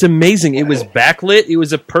see. It's amazing. It was backlit. It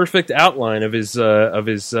was a perfect outline of his It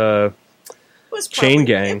was chain probably-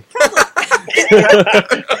 gang.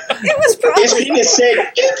 It was His probably penis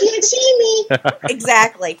said, "You can't see me."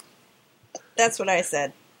 exactly. That's what I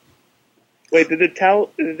said. Wait, did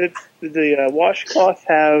the washcloth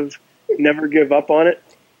have "Never Give Up" on it?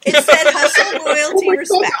 It said hustle, loyalty,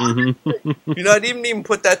 respect. You know, I didn't even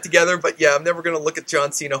put that together, but yeah, I'm never going to look at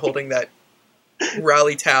John Cena holding that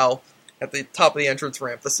rally towel at the top of the entrance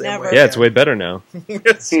ramp the same Never. way. Yeah, it's way better now.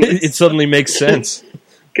 It suddenly makes sense.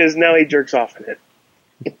 Because now he jerks off in it.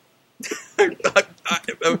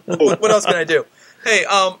 What else can I do? Hey,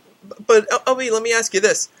 but Obi, let me ask you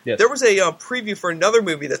this. Yes. There was a preview for another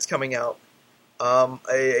movie that's coming out.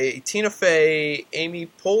 A Tina Fey, Amy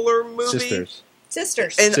Poehler movie. Sisters.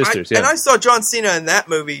 And Sisters, and yeah. I saw John Cena in that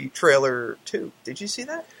movie trailer too. Did you see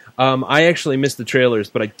that? I actually missed the trailers,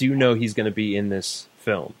 but I do know he's going to be in this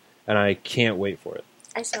film, and I can't wait for it.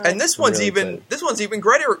 I saw And it. this I'm one's really even excited. this one's even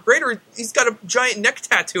greater. He's got a giant neck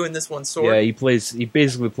tattoo in this one. Sword. Yeah, he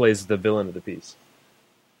basically plays the villain of the piece.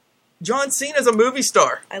 John Cena's a movie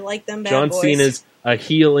star. I like them bad John boys. Cena's a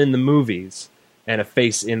heel in the movies and a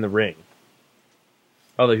face in the ring.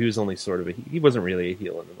 Although he was only sort of he wasn't really a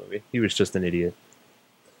heel in the movie. He was just an idiot.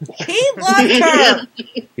 He loved her.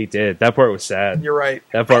 He did. That part was sad. You're right.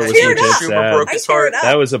 That part was teared legit up. Schumer sad. broke I his teared heart. up.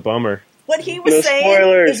 That was a bummer. What he was No saying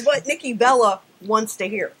spoilers. is what Nikki Bella wants to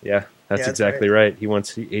hear. Yeah, that's that's exactly right. He wants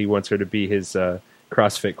her to be his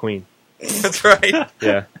CrossFit queen. That's right.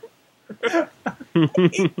 Yeah,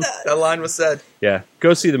 That line was said. yeah.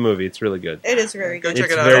 Go see the movie. It's really good. It is very Go good. check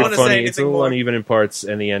It's it out. I don't very want to say funny. It's a anything little more. uneven in parts,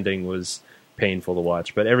 and the ending was painful to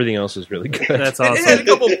watch. But everything else was really good. That's It had a awesome.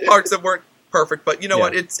 couple parts that weren't perfect, but you know Yeah.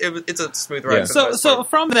 what? It's a smooth ride. Yeah. for the most So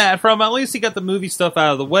part. from at least he got the movie stuff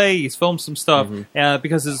out of the way. He's filmed some stuff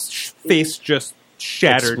because his face just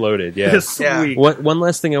shattered. Exploded, yeah. This week. One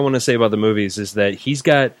last thing I want to say about the movies is that he's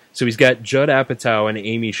got Judd Apatow and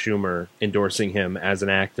Amy Schumer endorsing him as an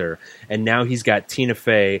actor, and now he's got Tina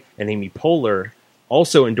Fey and Amy Poehler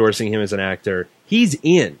also endorsing him as an actor. He's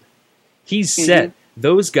in. He's set.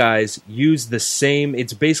 Those guys use the same,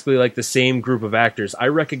 it's basically like the same group of actors. I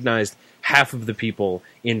recognized half of the people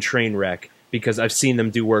in Trainwreck because I've seen them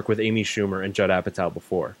do work with Amy Schumer and Judd Apatow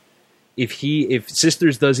before. If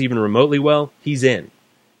Sisters does even remotely well, he's in.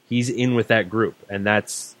 He's in with that group, and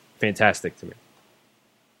that's fantastic to me.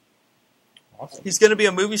 Awesome. He's going to be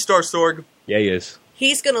a movie star, Sorg. Yeah, he is.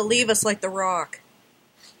 He's going to leave us like The Rock.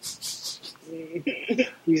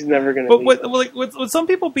 He's never going to. But would some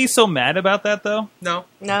people be so mad about that, though? No.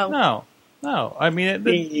 I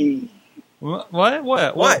mean, what,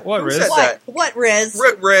 Riz? Said that? What, Riz?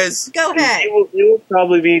 Riz. Go ahead. He will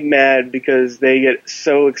probably be mad because they get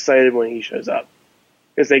so excited when he shows up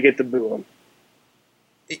because they get to boo him.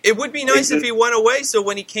 It would be nice if he went away, so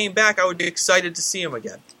when he came back, I would be excited to see him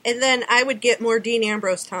again. And then I would get more Dean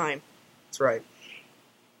Ambrose time. That's right.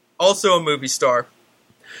 Also a movie star.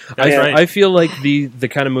 I feel like the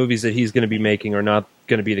kind of movies that he's going to be making are not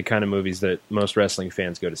going to be the kind of movies that most wrestling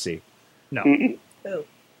fans go to see. No. Oh.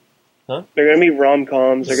 Huh? They're going to be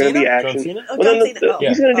rom-coms. They're going to be action. He's going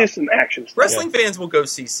to do some action stuff. Wrestling fans will go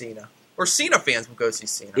see Cena. Or Cena fans will go see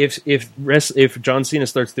Cena. If John Cena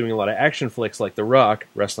starts doing a lot of action flicks like The Rock,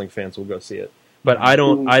 wrestling fans will go see it. But I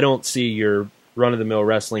don't see your run-of-the-mill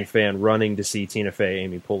wrestling fan running to see Tina Fey,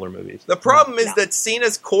 Amy Poehler movies. The problem is that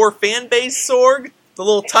Cena's core fan base, Sorg, the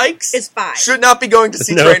little tykes, is fine. Should not be going to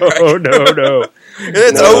see No.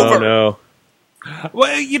 It's over. No. Well,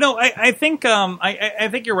 I think I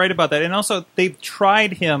think you're right about that, and also they've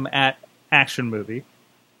tried him at action movie.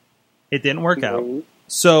 It didn't work out.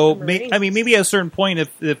 So maybe at a certain point,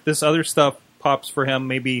 if this other stuff pops for him,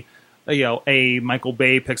 maybe a Michael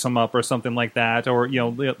Bay picks him up or something like that, or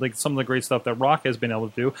like some of the great stuff that Rock has been able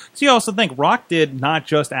to do. So you also think Rock did not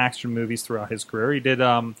just action movies throughout his career. He did.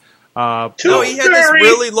 He had this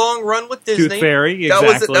really long run with Disney. Tooth Fairy,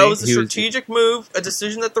 exactly. That was a strategic move, a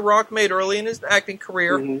decision that The Rock made early in his acting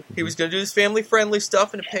career. He was going to do his family-friendly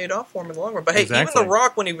stuff, and it paid off for him in the long run. But hey, even The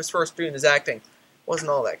Rock, when he was first doing his acting,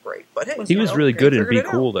 wasn't all that great. But hey, he was really good in Be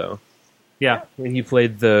Cool, though. Yeah, when he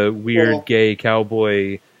played the weird gay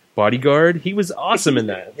cowboy bodyguard, he was awesome in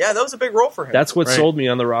that. Yeah, that was a big role for him. That's what sold me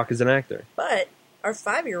on The Rock as an actor. But our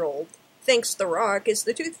 5-year-old thinks The Rock is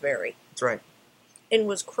the Tooth Fairy. That's right. And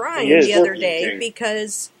was crying the other day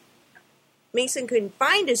because Mason couldn't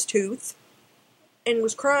find his tooth, and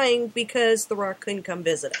was crying because The Rock couldn't come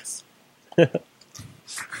visit us.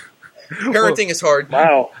 Parenting is hard.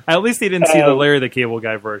 Wow. At least he didn't see the Larry the Cable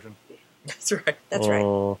Guy version. That's right. That's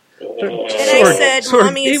right. And I said,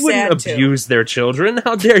 Mommy is sad, they wouldn't too. abuse their children.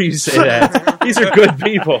 How dare you say that? These are good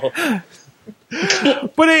people.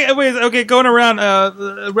 But anyways, okay, going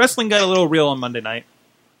around, wrestling got a little real on Monday night.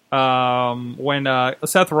 When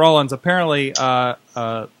Seth Rollins apparently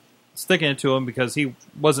sticking it to him because he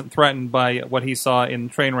wasn't threatened by what he saw in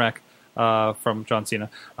Trainwreck from John Cena,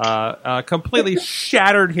 completely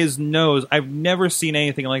shattered his nose. I've never seen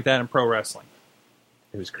anything like that in pro wrestling.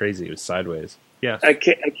 It was crazy. It was sideways. Yes. I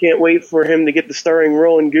can't wait for him to get the starring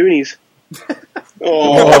role in Goonies.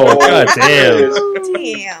 Oh, god damn!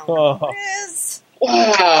 Damn. Oh. Yes.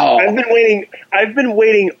 Wow! I've been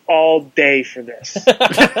waiting all day for this. You're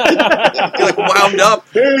like wound up.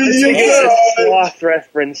 There's a sloth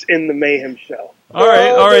reference in the Mayhem Show. All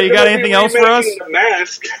right. You got anything else for us? The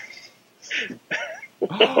mask.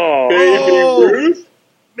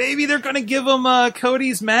 Maybe they're going to give him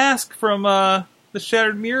Cody's mask from the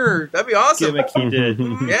Shattered Mirror. That'd be awesome. Gimmick he did. Yeah,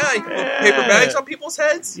 you can put paper bags on people's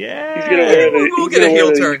heads. Yeah. He's gonna wear We'll get a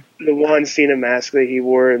heel turn. The Juan Cena mask that he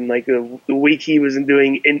wore in like the week he was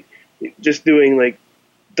doing like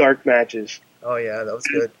dark matches. Oh yeah, that was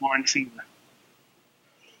good. Juan Cena.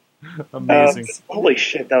 Amazing. Holy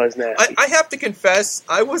shit, that was nasty. I have to confess,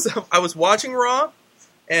 I was watching Raw,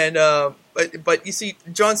 and but you see,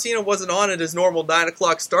 John Cena wasn't on at his normal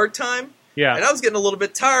 9:00 start time. Yeah. And I was getting a little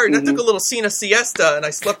bit tired, and I took a little Cena siesta, and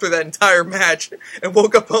I slept through that entire match, and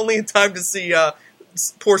woke up only in time to see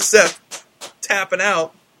poor Seth tapping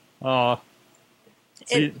out. Oh.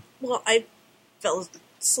 I fell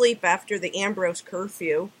asleep after the Ambrose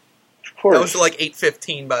curfew. Of course. That was like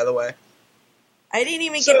 8:15, by the way. I didn't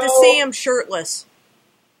even get to see him shirtless.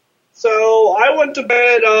 So I went to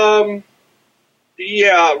bed,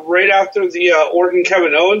 right after the Orton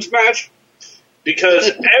Kevin Owens match. Because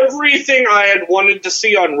everything I had wanted to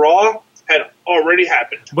see on Raw had already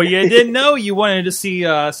happened. But you didn't know you wanted to see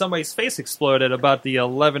somebody's face explode at about the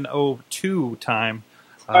 11:02 time.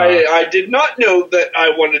 I did not know that I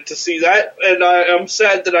wanted to see that, and I am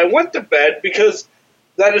sad that I went to bed because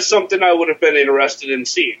that is something I would have been interested in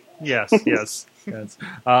seeing. Yes.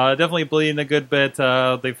 Definitely bleeding a good bit.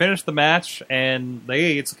 They finished the match, and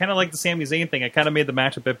it's kind of like the Sami Zayn thing. It kind of made the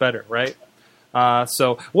match a bit better, right?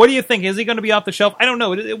 So what do you think? Is he going to be off the shelf? I don't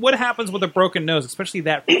know. What happens with a broken nose, especially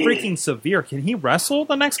that freaking severe? Can he wrestle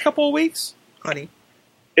the next couple of weeks? Honey.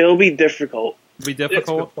 It'll be difficult. It'll be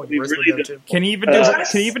difficult. It'll be really difficult. Can he even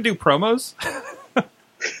do promos?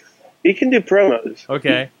 He can do promos.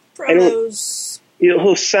 Okay. Promos.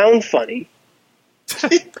 He'll sound funny.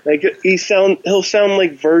 Like he'll sound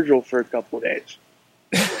like Virgil for a couple of days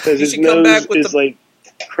because his nose is like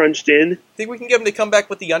crunched in. Think we can get him to come back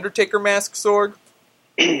with the Undertaker mask, Sorg?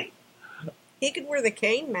 He could wear the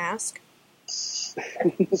Kane mask.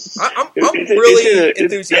 I'm really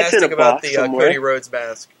enthusiastic about the Cody Rhodes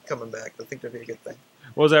mask coming back. I think that'd be a good thing.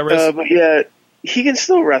 What was that, Riz? But yeah, he can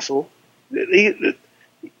still wrestle.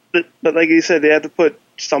 But like you said, they have to put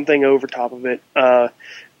something over top of it.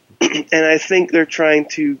 And I think they're trying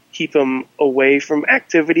to keep him away from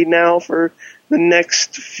activity now for the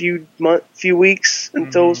next few weeks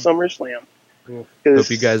until SummerSlam. Cool. Hope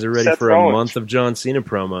you guys are ready Seth for Rollins. a month of John Cena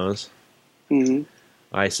promos. Mm-hmm.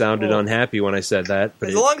 I sounded unhappy when I said that, but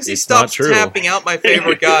as long as he it's not stops true. tapping out my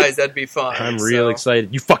favorite guys, that'd be fine. I'm real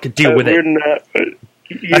excited. You fucking deal with it.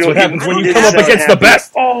 That's what happens when you come up against the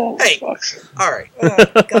best. Oh, hey, fucks. All right.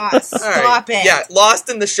 Oh, God, stop it. Yeah, lost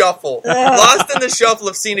in the shuffle. Lost in the shuffle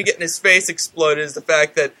of Cena getting his face exploded is the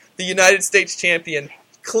fact that the United States champion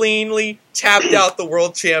cleanly tapped out the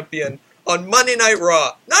world champion on Monday Night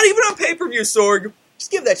Raw. Not even on pay-per-view, Sorg.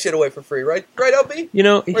 Just give that shit away for free, right? Right, LB? You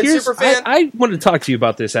know, here's, I wanted to talk to you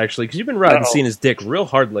about this, actually, because you've been riding Cena's dick real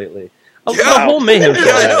hard lately. Yeah. The whole Mayhem Show.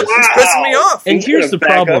 I know. It's pissing me off. And here's the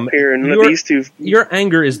problem. These two. Your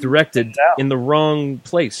anger is directed in the wrong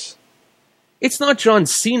place. It's not John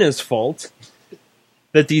Cena's fault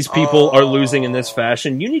that these people are losing in this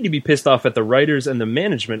fashion. You need to be pissed off at the writers and the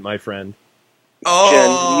management, my friend.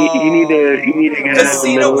 Jen, you need to get Because out of the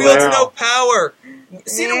Cena middle wields there. no power.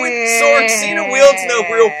 Cena wields no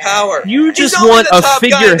real power. You just He's only want the a top guy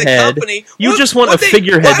in the figurehead. company. You just want a Why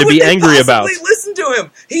figurehead to would be they angry about. possibly listen to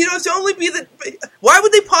him? He does only be the. Why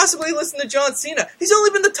would they possibly listen to John Cena? He's only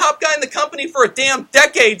been the top guy in the company for a damn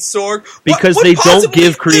decade, Sorg. Because What they don't possibly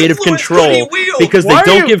give creative influenced control. Cody Wheels? Because they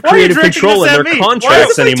don't give creative control in their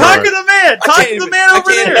contracts anymore. Talk to the man. Talk to the man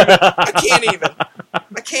over there.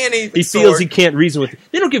 I can't even. He feels he can't reason with.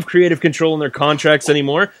 They don't give creative control in their contracts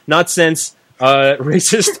anymore. Not since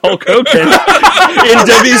racist Hulk Hogan in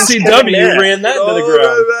WCW ran that into the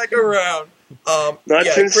ground. Back around. Not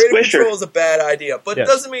since creative Swisher. control is a bad idea, but Yes.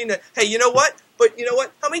 it doesn't mean that. Hey, you know what? But you know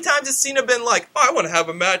what? How many times has Cena been like, "Oh, I want to have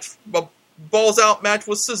a match, a balls out match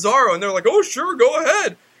with Cesaro," and they're like, "Oh, sure, go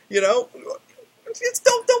ahead." You know,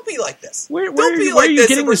 don't be like this. Where Don't be are like you this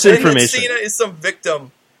getting and this pretend that information? Cena is some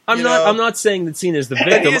victim. I'm not saying that Cena is the And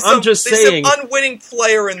victim. he's I'm just he's saying. some unwitting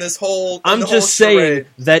player in this whole. I'm just saying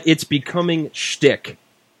that it's becoming shtick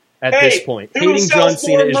at this point. who Hating John sells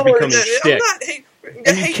Cena more is merch? becoming I'm shtick. not hate,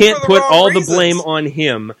 And you hating can't for the put wrong all reasons. the blame on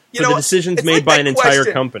him for the decisions it's made like by that an entire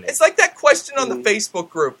question. company. It's like that question on the Facebook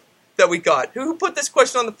group that we got. Who put this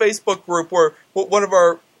question on the Facebook group where one of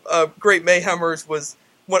our great Mayhemers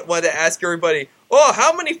wanted to ask everybody, "Oh,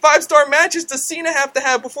 how many 5-star matches does Cena have to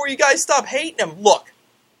have before you guys stop hating him?" Look,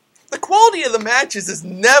 the quality of the matches is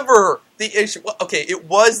never the issue. Well, okay, it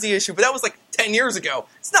was the issue, but that was like 10 years ago.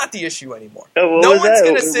 It's not the issue anymore. Oh, No one's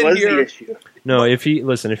going to sit the here. issue. No, if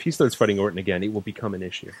he starts fighting Orton again, it will become an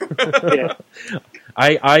issue. Yeah.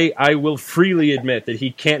 I will freely admit that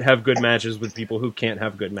he can't have good matches with people who can't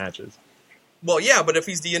have good matches. Well, yeah, but if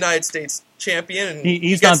he's the United States champion and He- he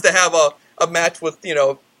he's gets not- to have a match with,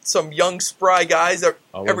 some young, spry guys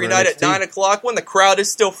All every over night at NXT. 9 o'clock when the crowd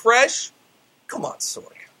is still fresh, come on, Sorg.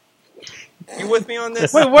 You with me on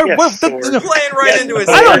this? Wait, Yes, You're playing right into his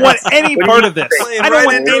I don't hands. want any part of this. Playing I don't right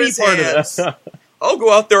want into any his part of hands. this. I'll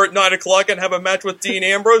go out there at 9 o'clock and have a match with Dean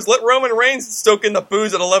Ambrose. Let Roman Reigns stoke in the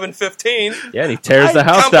booze at 11:15. Yeah, and he tears the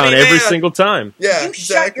house Company down every man. single time. Yeah, You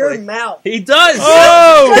exactly. shut your mouth. He does.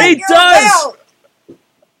 Oh! He Shut your does. mouth.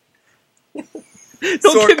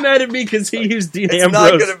 Don't Sorg, get mad at me because he used Dean It's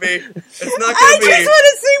Ambrose. not going to be. It's not I going to just be. want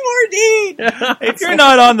to see more Dean. If you're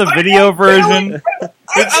not on the video version,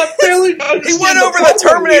 I'm failing to He understand went the over the problem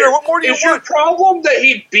Terminator. here. What more do you Is your want? problem that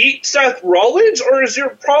he beat Seth Rollins, or is your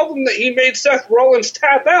problem that he made Seth Rollins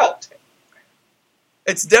tap out?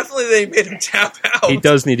 It's definitely they made him tap out. He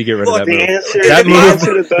does need to get rid of Look, that The move. answer, That the move-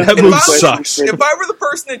 answer to both that of move these questions sucks. If I were the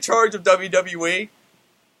person in charge of WWE,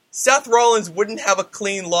 Seth Rollins wouldn't have a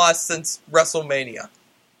clean loss since WrestleMania.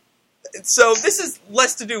 So this is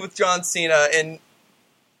less to do with John Cena and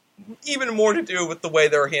even more to do with the way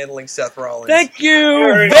they're handling Seth Rollins. Thank you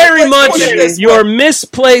very much. Your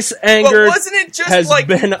misplaced anger wasn't it just has like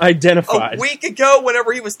been identified. a week ago,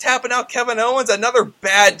 whenever he was tapping out Kevin Owens, another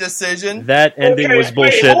bad decision. That ending was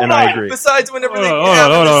bullshit, and I agree. Besides, whenever they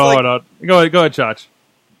Hold on. Go ahead, Chach.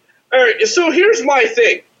 All right, so here's my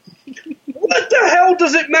thing. What the hell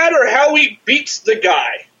does it matter how he beats the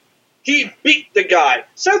guy? He beat the guy.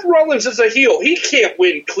 Seth Rollins is a heel. He can't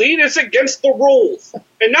win clean. It's against the rules.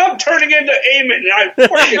 And now I'm turning into Eamon, and I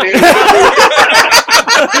fucking hate it.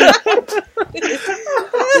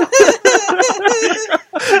 Look,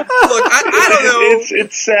 I don't know.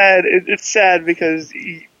 It's sad. It's sad because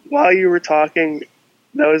while you were talking,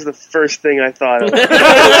 that was the first thing I thought of.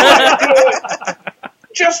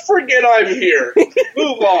 Just forget I'm here.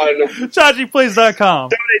 Move on. ChachiPlays.com.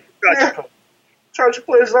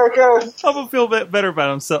 ChachiPlays.com. I'm gonna feel better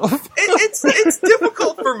about himself. It's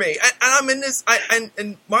difficult for me, and I'm in this.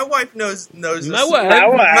 And my wife knows this. Knows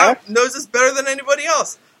this better than anybody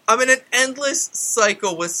else. I'm in an endless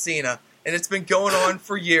cycle with Cena, and it's been going on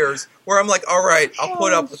for years. Where I'm like, all right, I'll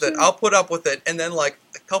put up with it. I'll put up with it, and then like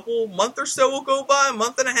a couple month or so will go by, a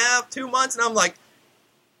month and a half, 2 months, and I'm like,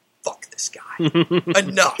 fuck this guy.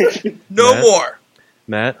 Enough. No more.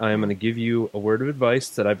 Matt, I am going to give you a word of advice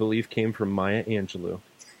that I believe came from Maya Angelou.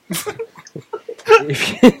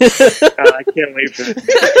 I can't wait for this.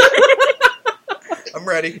 I'm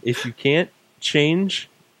ready. If you can't change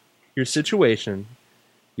your situation,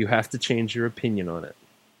 you have to change your opinion on it.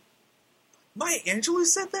 Maya Angelou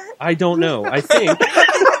said that? I don't know. I think.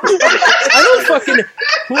 I don't fucking.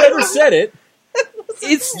 Whoever said it.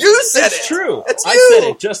 You said it. It's true. It's I you. said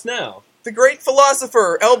it just now. The great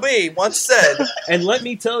philosopher, LB, once said, and let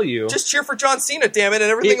me tell you, just cheer for John Cena, damn it,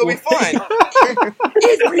 and everything will be fine.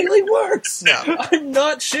 It really works. No. I'm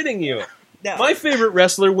not shitting you. No. My favorite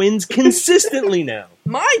wrestler wins consistently now.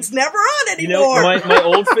 Mine's never on You know, anymore. my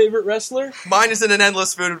old favorite wrestler? Mine is in an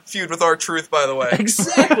endless feud with R-Truth, by the way.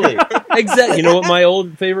 Exactly. You know what my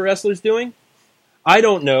old favorite wrestler's doing? I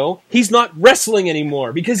don't know. He's not wrestling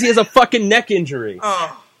anymore because he has a fucking neck injury.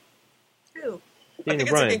 Oh. Daniel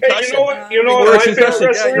Bryan. Hey, you know what my favorite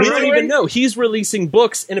wrestler is You don't even doing? know. He's releasing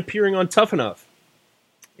books and appearing on Tough Enough.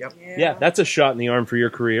 Yep. Yeah, that's a shot in the arm for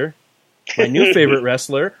your career. My new favorite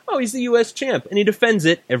wrestler, he's the U.S. champ, and he defends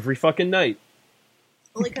it every fucking night.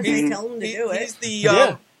 Only because I tell him to do it. He's the,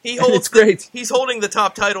 Yeah. he holds It's great. He's holding the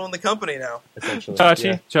top title in the company now. Essentially.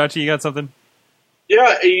 Chachi, you got something?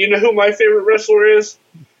 Yeah, you know who my favorite wrestler is?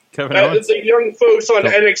 Kevin Owens? The young folks on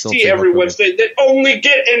Don't NXT say every that. Wednesday that only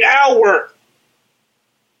get an hour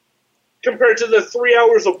compared to the 3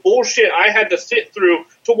 hours of bullshit I had to sit through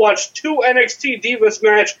to watch 2 NXT Divas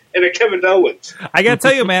match and a Kevin Owens. I gotta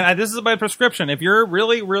tell you, man, this is my prescription. If you're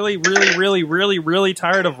really, really, really, really, really, really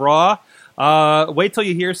tired of Raw, wait till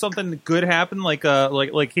you hear something good happen, like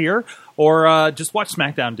here, or just watch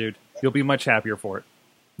SmackDown, dude. You'll be much happier for it.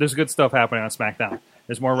 There's good stuff happening on SmackDown.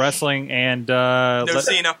 There's more wrestling and No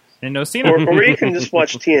Cena. And no Cena. Or you can just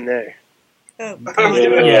watch TNA. Oh,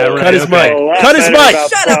 Yeah, right. Cut his mic. Cut his mic.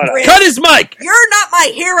 Shut up, Rick. Cut his mic. You're not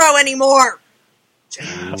my hero anymore.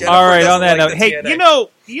 Jennifer All right, on doesn't that like note, the hey, TNA.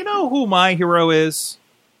 you know who my hero is?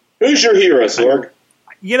 Who's your hero, Sorg?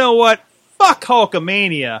 You know what? Fuck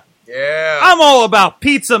Hulkamania. Yeah. I'm all about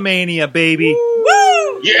Pizza Mania, baby.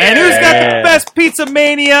 Woo! Yeah. And who's got the best Pizza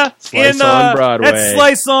Mania Slice on Broadway. That's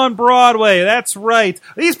Slice on Broadway. That's right.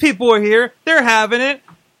 These people are here. They're having it.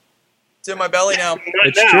 It's in my belly now.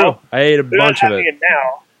 It's true. I ate a They're bunch not of having it.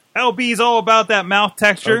 now. LB's all about that mouth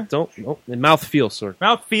texture. The mouth feel, sir.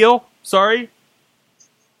 Mouth feel. Sorry.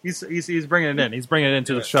 He's bringing it in. He's bringing it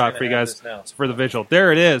into the shot for you guys for the visual.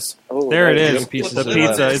 There it is. Oh, There it there's is. pieces The of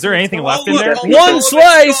pizza. that. Is there anything left in there? One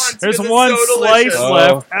slice! There's It's one so slice delicious.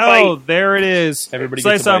 left. Oh. Oh, there it is. Everybody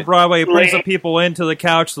Slice gets a on bite. Broadway brings the people into the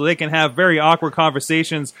couch so they can have very awkward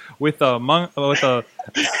conversations with a Oh my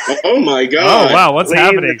Uh, god! Oh wow, what's Lady in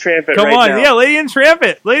happening? the Trampet Come right on, now. yeah, Lady in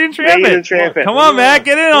Trampet. Lady in Trampet. Lady in Trampet. Come on, Matt,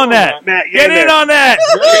 get in on that. Matt, Get in there. on that.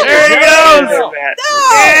 There he goes. Matt.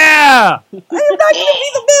 Yeah. I am not going to be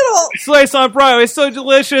the middle. Slice on Broadway is so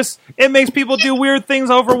delicious, it makes people do weird things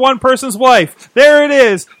over one person's wife. There it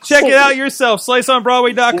is. Check it out yourself.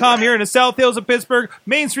 SliceOnBroadway.com here in the South Hills of Pittsburgh,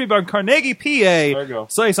 Main Street on Carnegie, PA. There you go.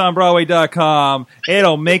 SliceOnBroadway.com.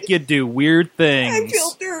 It'll make you do weird I things.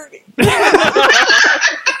 feel dirty.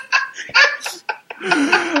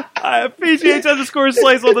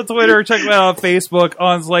 PGH_Slice on the Twitter. Check me out on Facebook,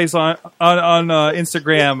 on Slice on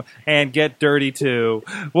Instagram, and get dirty too.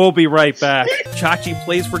 We'll be right back. Chachi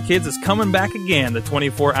Plays for Kids is coming back again. The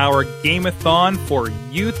 24-hour game-a-thon for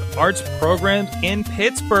youth arts programs in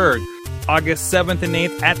Pittsburgh. August 7th and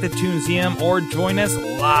 8th at the Toonseum, or join us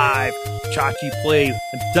live.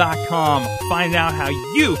 ChachiPlays.com. Find out how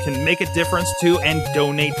you can make a difference too and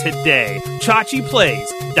donate today.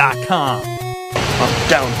 ChachiPlays.com. Up,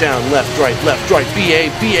 down, down, left, right,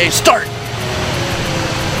 BA, start!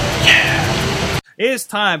 It is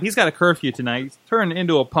time. He's got a curfew tonight. He's turned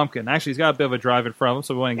into a pumpkin. Actually, he's got a bit of a drive in front of him,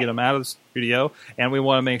 so we want to get him out of the studio, and we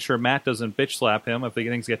want to make sure Matt doesn't bitch slap him if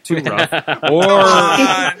things get too rough,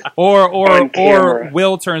 or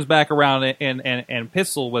Will turns back around and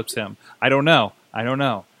pistol whips him. I don't know. I'm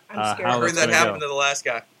scared. I heard that happened to the last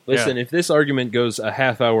guy. Listen, if this argument goes a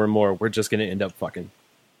half hour more, we're just going to end up fucking.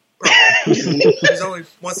 There's only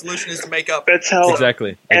one solution is to make up. That's how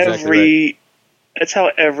exactly every. That's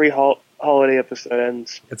how every holiday episode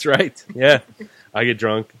ends. That's right. Yeah, I get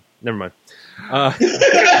drunk. Never mind.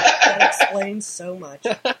 That explains so much.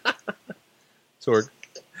 Sorg.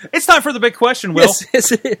 It's time for the big question, Will.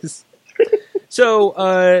 Yes, it is.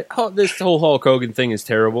 So, this whole Hulk Hogan thing is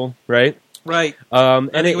terrible, right? Right. I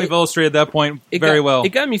think we've illustrated that point very well. It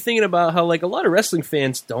got me thinking about how, like, a lot of wrestling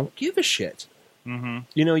fans don't give a shit. Mm-hmm.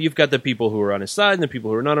 You know, you've got the people who are on his side and the people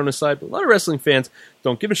who are not on his side, but a lot of wrestling fans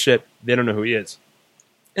don't give a shit. They don't know who he is.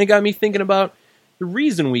 And it got me thinking about the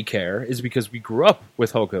reason we care is because we grew up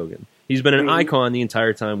with Hulk Hogan. He's been an icon the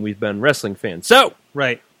entire time we've been wrestling fans. So,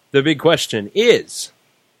 the big question is,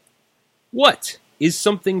 what is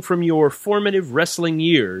something from your formative wrestling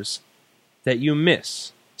years that you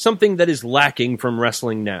miss? Something that is lacking from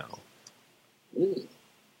wrestling now?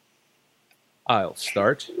 I'll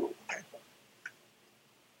start.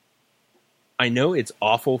 I know it's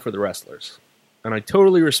awful for the wrestlers, and I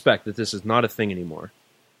totally respect that this is not a thing anymore,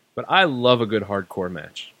 but I love a good hardcore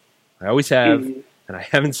match. I always have, and I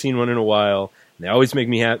haven't seen one in a while, and they always make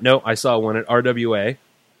me happy. No, I saw one at RWA.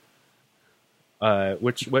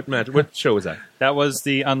 What match? What show was that? That was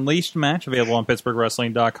the Unleashed match, available on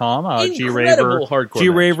PittsburghWrestling.com. Incredible hardcore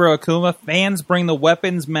G-Raver Akuma. Fans bring the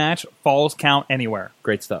weapons match. Falls count anywhere.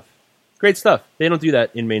 Great stuff. Great stuff. They don't do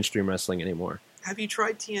that in mainstream wrestling anymore. Have you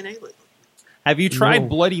tried TNA lately? Have you tried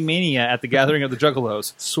Bloody Mania at the Gathering of the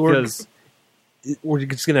Juggalos? Because we're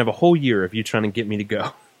just going to have a whole year of you trying to get me to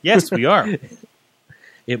go. Yes, we are.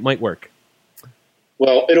 It might work.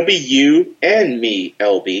 Well, it'll be you and me,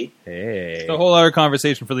 LB. Hey. It's a whole other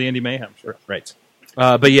conversation for the Indie Mayhem Show. Right.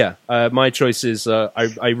 But yeah, my choice is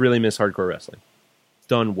I really miss hardcore wrestling.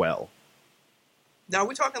 Done well. Now, are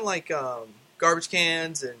we talking like garbage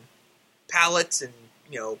cans and pallets and,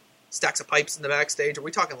 stacks of pipes in the backstage? Are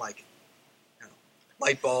we talking like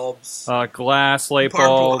light bulbs? Glass, light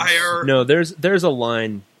bulbs. Wire? No, there's a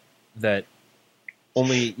line that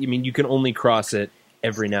you can only cross it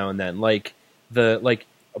every now and then. Like a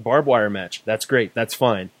barbed wire match. That's great. That's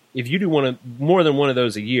fine. If you do more than one of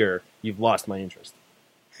those a year, you've lost my interest.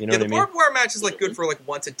 You know what I mean? The barbed wire match is like good for like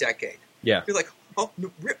once a decade. Yeah. You're like, oh,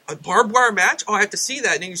 a barbed wire match? Oh, I have to see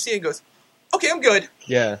that. And then you see it and goes, okay, I'm good.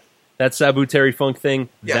 Yeah. That Sabu Terry Funk thing,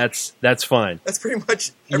 that's fine. That's pretty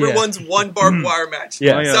much everyone's one barbed wire match.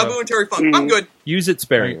 Yeah. Sabu and Terry Funk, I'm good. Use it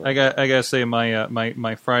sparingly. I gotta say,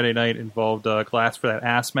 my Friday night involved glass for that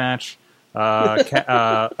ass match,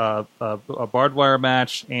 a barbed wire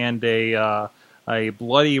match, and a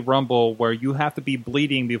bloody rumble where you have to be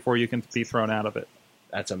bleeding before you can be thrown out of it.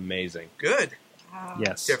 That's amazing. Good.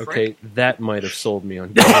 Yes. Different. Okay, that might have sold me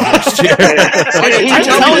on next year.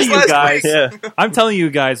 I'm telling you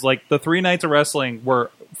guys, like, the 3 nights of wrestling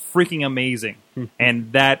were freaking amazing,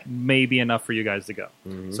 and that may be enough for you guys to go.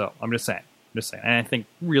 Mm-hmm. So I'm just saying. And I think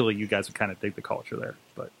really you guys would kind of dig the culture there.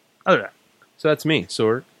 But other than that. So that's me,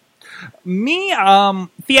 Sorg. Me,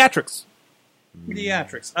 theatrics.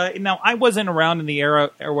 Theatrics. Now, I wasn't around in the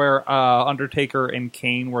era where Undertaker and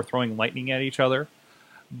Kane were throwing lightning at each other.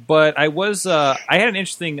 But I was, I had an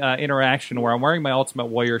interesting interaction where I'm wearing my Ultimate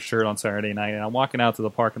Warrior shirt on Saturday night, and I'm walking out to the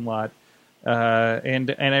parking lot, and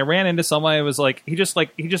I ran into someone. It was like he just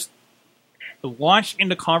launched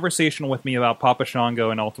into conversation with me about Papa Shango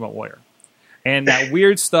and Ultimate Warrior, and that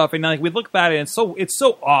weird stuff. And we look back at it, and it's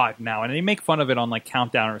so odd now, and they make fun of it on like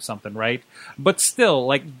Countdown or something, right? But still,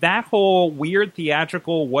 like that whole weird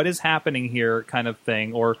theatrical, what is happening here kind of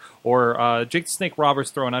thing, or Jake the Snake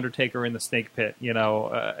Roberts throwing Undertaker in the snake pit,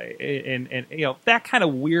 and that kind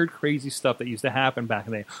of weird, crazy stuff that used to happen back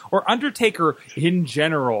in the day, or Undertaker in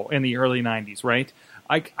general in the early '90s, right?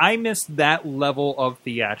 I missed that level of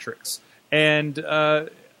theatrics, and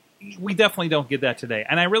we definitely don't get that today.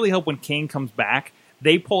 And I really hope when Kane comes back,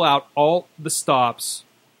 they pull out all the stops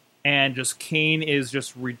and just Kane is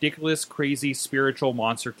just ridiculous, crazy, spiritual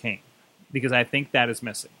monster Kane. Because I think that is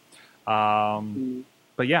missing.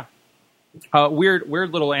 But yeah. Weird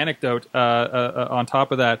little anecdote on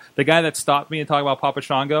top of that. The guy that stopped me and talked about Papa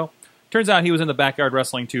Shango, turns out he was in the Backyard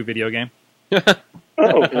Wrestling 2 video game.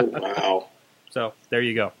 Oh, wow. So, there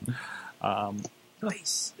you go.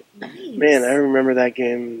 Nice. Man, I remember that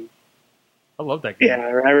game. I love that game. Yeah,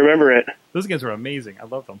 I remember it. Those games were amazing. I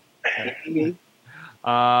love them.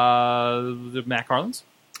 Matt Carlins?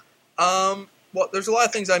 Well, there's a lot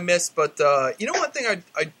of things I miss, but you know one thing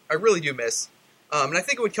I really do miss, and I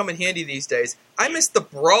think it would come in handy these days. I miss the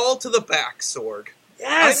brawl to the back, Sorg.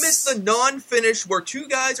 Yes! I miss the non-finish where two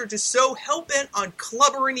guys are just so hell-bent on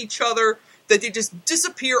clubbering each other that they just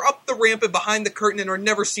disappear up the ramp and behind the curtain and are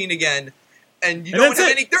never seen again. And you don't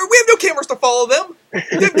have any... We have no cameras to follow them.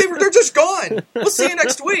 They're just gone. We'll see you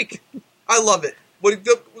next week. I love it.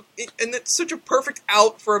 And it's such a perfect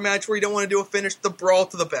out for a match where you don't want to do a finish, the brawl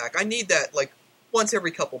to the back. I need that, like, once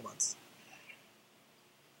every couple months.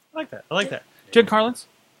 I like that. Jen Carlins?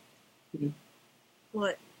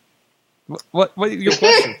 What? What your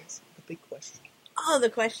question? The big question. Oh, the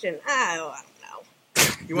question. I don't know.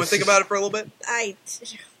 You want to think about it for a little bit?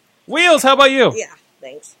 Wheels, how about you? Yeah,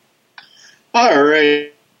 thanks. All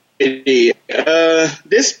right.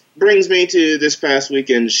 This brings me to this past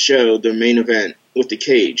weekend's show, the main event with the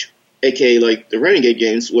Cage, aka like the Renegade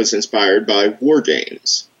games, was inspired by War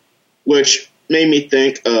Games, which made me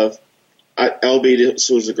think of. LB, this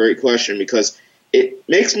was a great question because it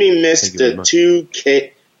makes me miss the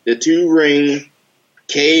two ring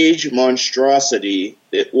cage monstrosity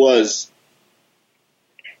that was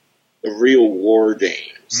the real War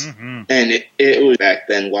Games. Mm-hmm. And it was back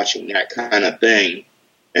then watching that kind of thing.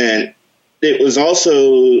 And it was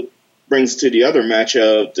also brings to the other match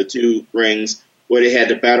of the two rings where they had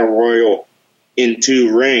the Battle Royal in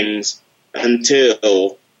two rings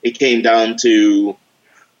until it came down to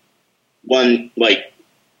one, like,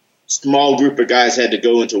 small group of guys had to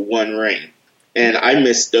go into one ring. And I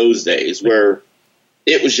miss those days where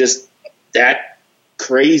it was just that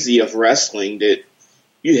crazy of wrestling that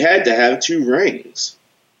you had to have two rings.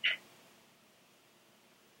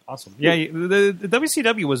 Awesome. Yeah, the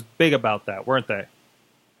WCW was big about that, weren't they?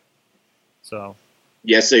 So.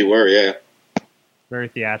 Yes, they were, yeah. Very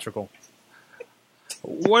theatrical.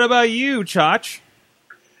 What about you, Chach?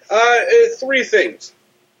 Three things.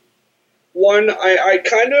 One, I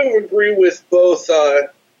kind of agree with both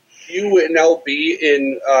you and LB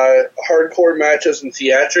in hardcore matches and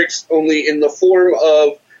theatrics, only in the form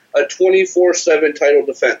of a 24/7 title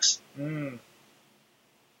defense. Mm.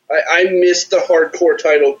 I missed the hardcore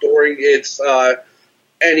title during its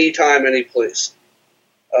anytime, any place.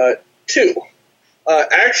 Two,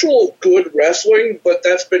 actual good wrestling, but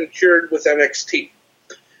that's been cured with NXT.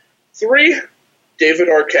 Three, David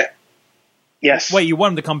Arquette. Yes. Wait, you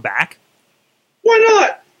want him to come back? Why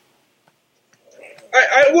not?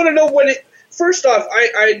 I want to know when it... First off,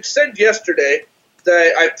 I said yesterday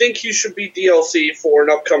that I think he should be DLC for an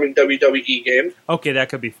upcoming WWE game. Okay, that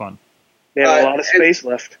could be fun. They have a lot of space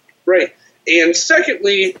left. Right. And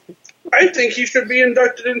secondly, I think he should be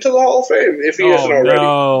inducted into the Hall of Fame if he isn't already.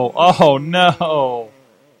 No. Oh, no.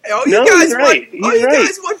 You guys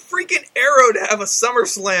want freaking Arrow to have a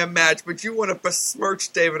SummerSlam match, but you want to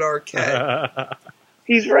besmirch David Arquette.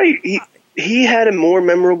 He's right. He had a more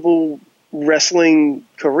memorable wrestling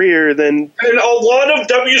career than a lot of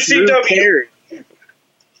WCW.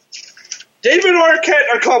 David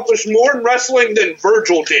Arquette accomplished more in wrestling than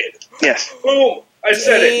Virgil did. Yes. Boom. I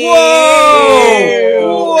said it.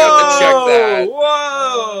 Whoa! Have to check that.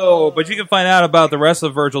 Whoa! But you can find out about the rest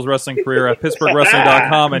of Virgil's wrestling career at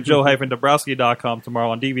PittsburghWrestling.com and Joe-Dabrowski.com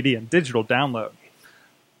tomorrow on DVD and digital download.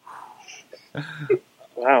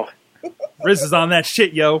 Wow. Riz is on that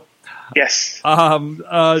shit, yo. Yes. Find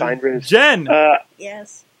Riz. Jen.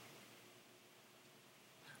 Yes.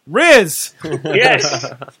 Riz.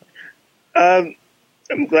 Yes. I'm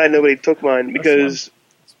glad nobody took mine because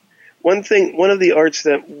one of the arts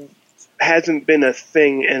that hasn't been a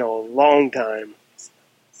thing in a long time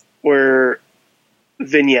were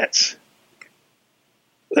vignettes.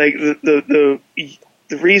 Like the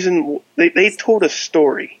reason they told a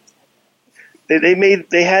story.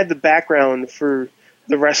 They had the background for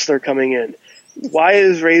the wrestler coming in. Why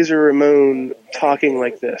is Razor Ramon talking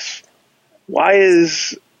like this? Why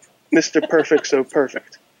is Mr. Perfect so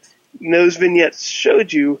perfect? And those vignettes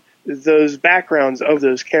showed you those backgrounds of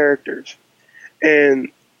those characters.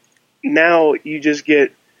 And now you just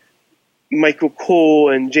get Michael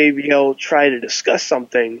Cole and JBL try to discuss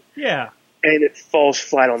something. Yeah. And it falls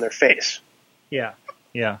flat on their face. Yeah.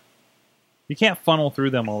 Yeah. You can't funnel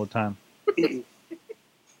through them all the time.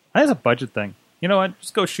 That's a budget thing. You know what?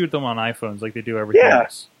 Just go shoot them on iPhones like they do everything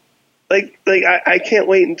else. I can't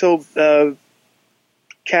wait until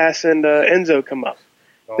Cass and Enzo come up.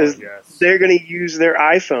 Because they're going to use their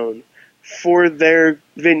iPhone for their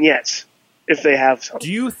vignettes if they have some.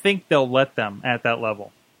 Do you think they'll let them at that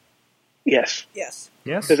level? Yes. Yes.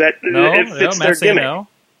 Yes. Because it fits their gimmick. No.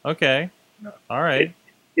 Okay. All right.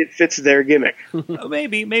 It fits their gimmick.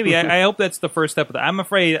 Maybe. I hope that's the first step of that. I'm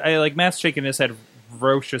afraid, Matt's shaking his head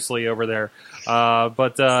ferociously over there.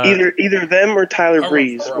 But either them or Tyler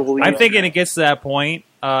Breeze. I'm thinking it gets to that point.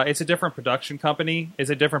 It's a different production company. It's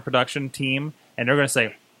a different production team, and they're going to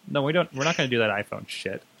say, "No, we don't. We're not going to do that iPhone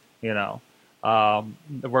shit." You know.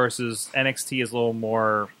 Versus NXT is a little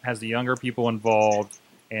more has the younger people involved,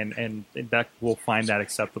 and that will find that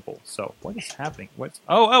acceptable. So what is happening? What's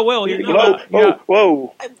Will?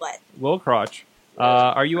 Whoa! I'm what? Will Crotch,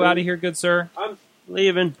 are you out of here, good sir? I'm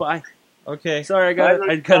leaving. Bye. Okay. Sorry, I got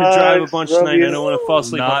to drive a bunch tonight. I don't want to fall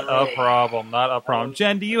asleep. Not a problem.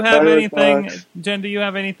 Jen, do you have anything? Jen, do you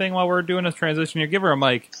have anything while we're doing this transition here? Give her a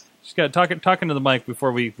mic. She's got talking to the mic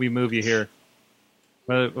before we move you here.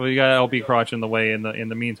 But we got LB Crotch in the way in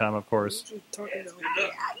the meantime, of course.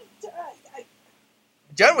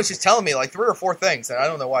 Jen was just telling me like 3 or 4 things, and I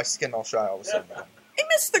don't know why she's getting all shy all of a sudden. I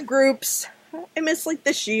miss the groups. I miss like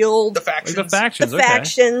the Shield, The factions. The factions. the Okay.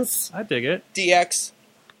 factions, I dig it. DX.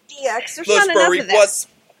 DX. There's Los not enough of that. Boricuas.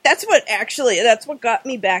 That's what got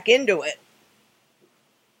me back into it.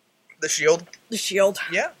 The Shield. The Shield.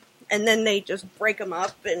 Yeah. And then they just break them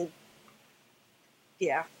up, and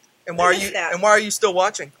yeah. And why are you still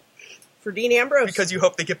watching? For Dean Ambrose. Because you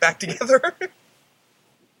hope they get back together. There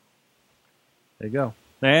you go.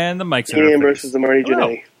 And the mic's in Dean her Ambrose face. is the Marty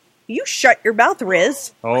Jannetty. You shut your mouth,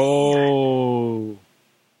 Riz. Oh.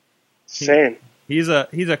 Saying. He's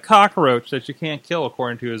a cockroach that you can't kill,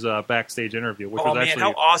 according to his backstage interview. Which was actually,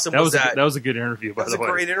 how awesome was that? That was a good interview, by That was the way.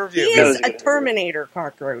 a great interview. He is a Terminator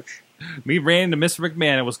cockroach. We ran into Mr.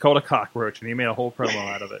 McMahon. It was called a cockroach, and he made a whole promo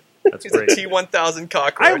out of it. That's He's great. a T-1000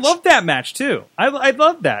 cockroach. I love that match too. I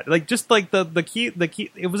love that. Like just like the key.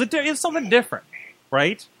 It was something different,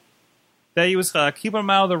 right? That he was keeping him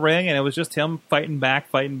out of the ring, and it was just him fighting back.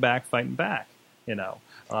 You know.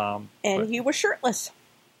 And he was shirtless.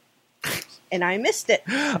 And I missed it.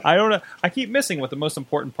 I don't know. I keep missing what the most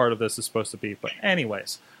important part of this is supposed to be. But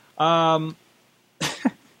anyways.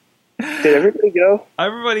 Did everybody go?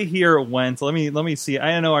 Everybody here went. Let me see.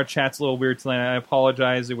 I know our chat's a little weird tonight. I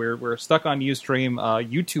apologize. We're stuck on Ustream.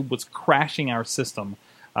 YouTube was crashing our system.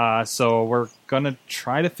 So we're gonna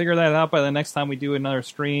try to figure that out by the next time we do another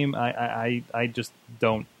stream. I just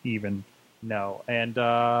don't even know. And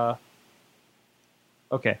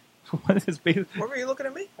okay. What were you looking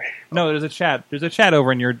at me? No, there's a chat. There's a chat over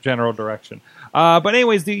in your general direction. But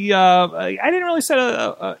anyways, I didn't really set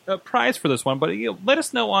a prize for this one, but let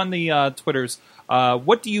us know on the Twitters.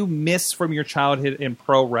 What do you miss from your childhood in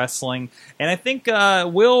pro wrestling? And I think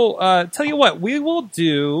we'll tell you what we will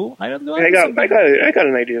do. I got an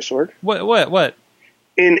idea, Sorg. What?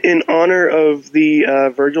 In honor of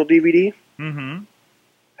the Virgil DVD. Mm-hmm.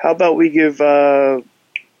 How about we give what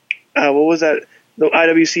was that? The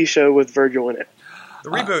IWC show with Virgil in it. The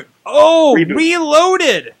reboot. Reboot.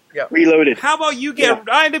 Reloaded. Yeah. Reloaded. How about you get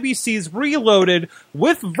IWC's Reloaded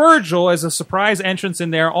with Virgil as a surprise entrance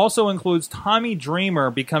in there? Also includes Tommy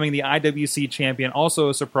Dreamer becoming the IWC champion. Also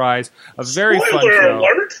a surprise. A very fun show.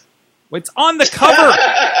 Alert. It's on the cover.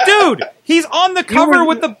 Dude, he's on the cover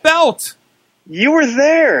with the belt. You were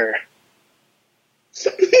there.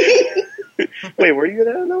 Wait, were you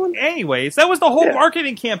there on that one? Anyways, that was the whole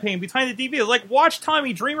marketing campaign behind the DVD. Like, watch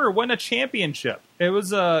Tommy Dreamer win a championship. It was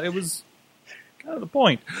kind of the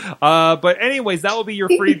point. But anyways, that will be your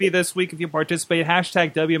freebie this week if you participate.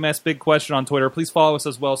 Hashtag WMS Big Question on Twitter. Please follow us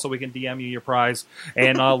as well so we can DM you your prize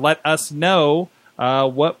and let us know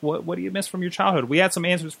what do you miss from your childhood. We had some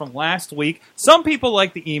answers from last week. Some people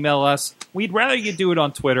like to email us. We'd rather you do it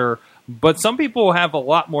on Twitter. But some people have a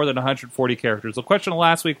lot more than 140 characters. The question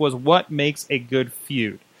last week was, what makes a good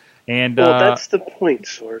feud? And that's the point,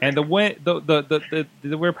 Sorg. And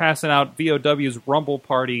we're passing out VOW's Rumble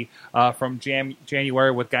Party from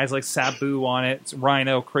January with guys like Sabu on it, it's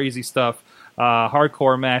Rhino, crazy stuff,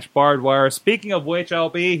 hardcore match, barbed wire. Speaking of which,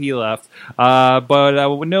 LB, he left.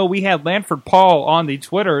 No, we had Lanford Paul on the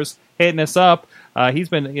Twitters hitting us up. He's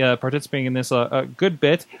been participating in this a good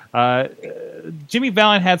bit. Jimmy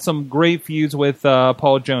Valiant had some great feuds with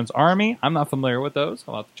Paul Jones' Army. I'm not familiar with those.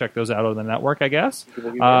 I'll have to check those out on the network, I guess.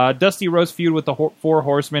 Dusty Rhodes' feud with the Four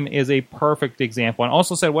Horsemen is a perfect example. And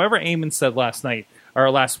also said whatever Eamon said last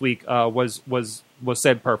week was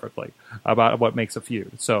said perfectly about what makes a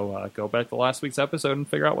feud. So go back to last week's episode and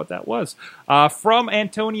figure out what that was. From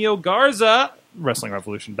Antonio Garza,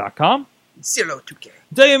 WrestlingRevolution.com. 02K.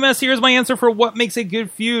 WMS, here's my answer for what makes a good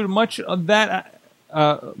feud. Much that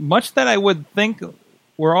I would think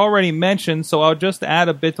were already mentioned, so I'll just add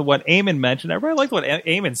a bit to what Eamon mentioned. I really liked what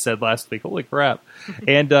Eamon said last week. Holy crap.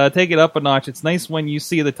 And take it up a notch. It's nice when you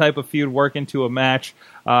see the type of feud work into a match,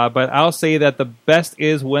 but I'll say that the best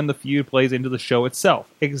is when the feud plays into the show itself.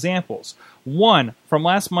 Examples. 1. From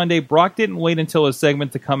last Monday, Brock didn't wait until his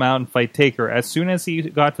segment to come out and fight Taker. As soon as he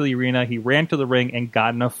got to the arena, he ran to the ring and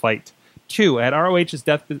got in a fight. 2. At ROH's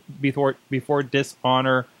Death Before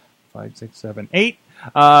Dishonor 5, 6, 7, 8.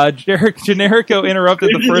 Generico interrupted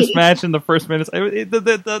the first match in the first minutes.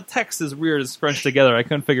 The text is weird. It's scrunched together. I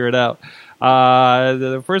couldn't figure it out.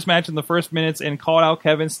 The first match in the first minutes and called out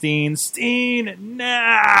Kevin Steen. Steen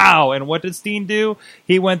now! And what did Steen do?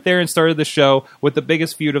 He went there and started the show with the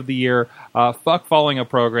biggest feud of the year. Fuck following a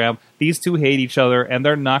program. These two hate each other, and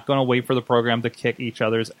they're not going to wait for the program to kick each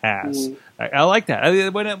other's ass. I like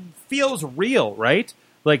that. When it feels real, right?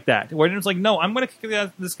 Like that. Where it's like, no, I'm going to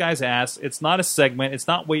kick this guy's ass. It's not a segment. It's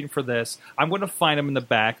not waiting for this. I'm going to find him in the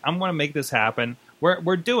back. I'm going to make this happen.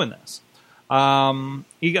 We're doing this.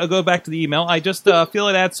 You go back to the email. I just feel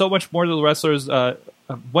it adds so much more to the wrestlers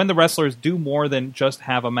when the wrestlers do more than just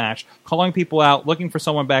have a match. Calling people out, looking for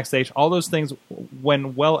someone backstage, all those things,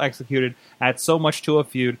 when well executed, add so much to a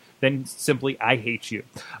feud than simply, I hate you.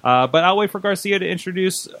 But I'll wait for Garcia to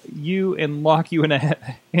introduce you and lock you in a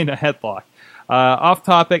headlock. Off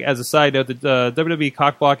topic, as a side note, the WWE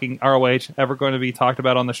cockblocking ROH ever going to be talked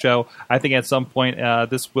about on the show? I think at some point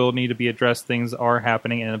this will need to be addressed. Things are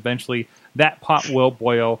happening, and eventually that pot will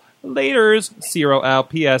boil. Laters, Zero Al.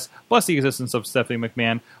 P.S. Bless the existence of Stephanie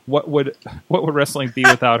McMahon. What would wrestling be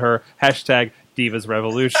without her? Hashtag Divas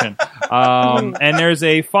Revolution. And there's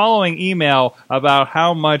a following email about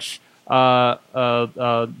how much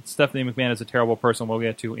Stephanie McMahon is a terrible person. We'll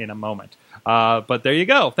get to in a moment. But there you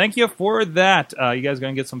go. Thank you for that. You guys are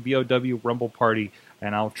going to get some VOW Rumble Party,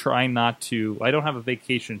 and I'll try not to. I don't have a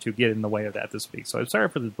vacation to get in the way of that this week, so I'm sorry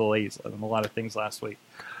for the delays on a lot of things last week.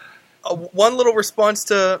 One little response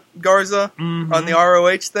to Garza on the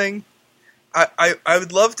ROH thing. I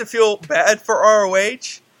would love to feel bad for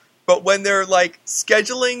ROH, but when they're like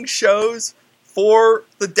scheduling shows for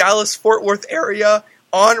the Dallas-Fort Worth area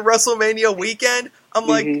on WrestleMania weekend, I'm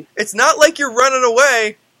like, it's not like you're running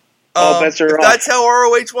away. If that's how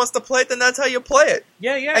ROH wants to play it, then that's how you play it.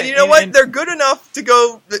 Yeah. And you know what? They're good enough to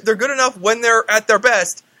go. They're good enough when they're at their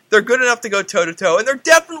best. They're good enough to go toe to toe, and they're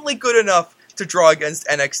definitely good enough to draw against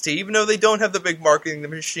NXT, even though they don't have the big marketing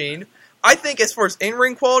machine. I think as far as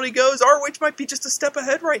in-ring quality goes, ROH might be just a step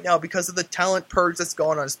ahead right now because of the talent purge that's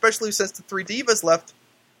going on, especially since the 3 Divas left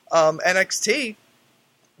NXT.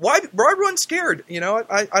 Why run scared? You know,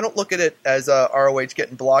 I don't look at it as ROH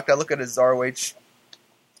getting blocked. I look at it as ROH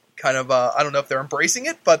kind of, I don't know if they're embracing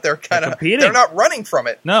it, but they're kind of, they're not running from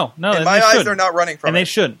it. No. In my eyes, they're not running from it. And they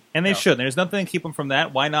shouldn't. There's nothing to keep them from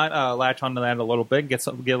that. Why not latch onto that a little bit, get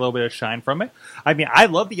a little bit of shine from it? I mean, I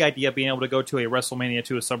love the idea of being able to go to a WrestleMania,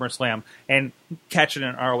 to a SummerSlam, and catch it in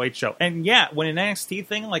an ROH show. And yeah, when an NXT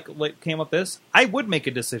thing like came up this, I would make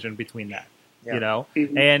a decision between that. Yeah. You know?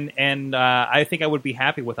 And I think I would be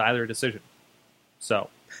happy with either decision.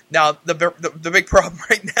 So... Now, the big problem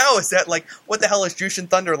right now is that, like, what the hell is Jushin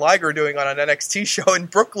Thunder Liger doing on an NXT show in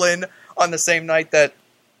Brooklyn on the same night that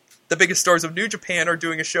the biggest stars of New Japan are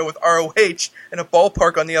doing a show with ROH in a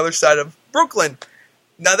ballpark on the other side of Brooklyn?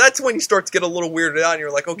 Now, that's when you start to get a little weirded out, and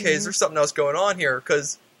you're like, okay, is there something else going on here?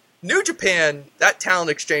 Because New Japan, that talent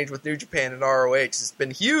exchange with New Japan and ROH has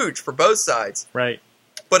been huge for both sides. Right.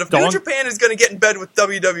 But if New Japan is going to get in bed with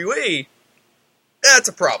WWE, that's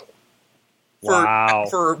a problem.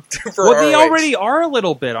 For well, they ROH. already are a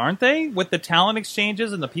little bit, aren't they? With the talent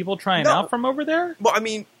exchanges and the people trying out from over there? Well, I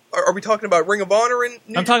mean, are we talking about Ring of Honor and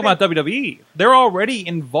I'm talking about WWE. They're already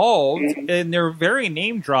involved, and they're very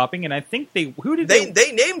name-dropping, and I think they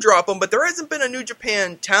name-drop them, but there hasn't been a New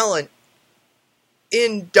Japan talent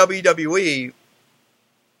in WWE.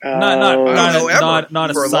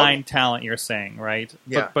 Not a signed talent, you're saying, right?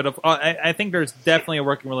 Yeah. But I think there's definitely a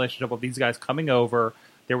working relationship of these guys coming over.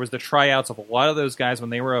 There was the tryouts of a lot of those guys when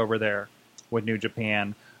they were over there with New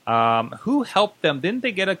Japan. Who helped them? Didn't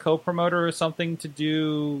they get a co-promoter or something to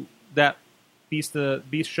do that Beast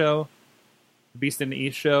show? Beast in the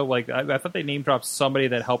East show? Like I thought they name-dropped somebody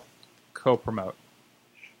that helped co-promote.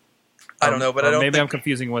 I don't know, but maybe I'm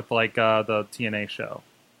confusing with like the TNA show,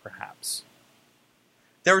 perhaps.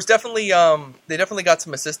 There was definitely they definitely got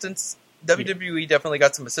some assistance. WWE definitely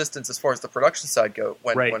got some assistance as far as the production side go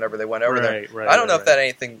whenever they went over there. I don't know if that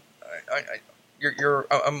anything.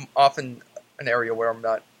 I'm often an area where I'm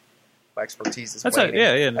not my expertise is That's waning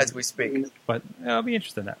yeah. as we speak. But I'll be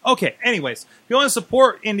interested in that. Okay, anyways, if you want to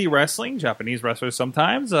support indie wrestling, Japanese wrestlers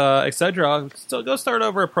sometimes, etc., so go start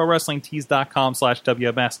over at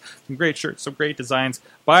ProWrestlingTees.com/WMS. Some great shirts, some great designs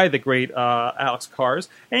by the great Alex Cars.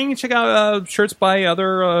 And you can check out shirts by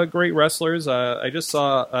other great wrestlers. I just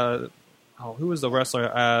saw, who was the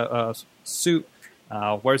wrestler? Suit.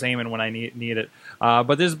 Where's Eamon when I need it?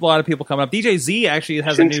 But there's a lot of people coming up. DJ Z actually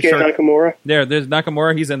has a new shirt. Nakamura. There's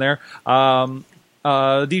Nakamura. He's in there.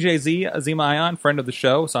 DJ Z, Zima Ion, friend of the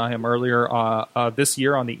show, saw him earlier this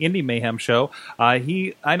year on the Indie Mayhem Show. I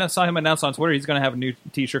saw him announce on Twitter he's going to have a new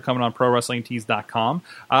T-shirt coming on ProWrestlingTees.com.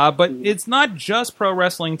 But it's not just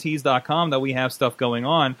ProWrestlingTees.com that we have stuff going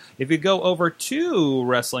on. If you go over to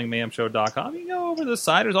WrestlingMayhemShow.com, you can go over to the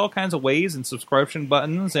side. There's all kinds of ways and subscription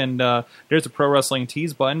buttons, and there's a Pro Wrestling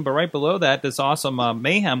Tees button. But right below that, this awesome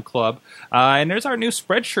Mayhem Club, and there's our new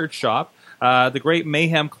Spreadshirt shop, the great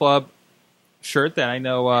Mayhem Club shirt that I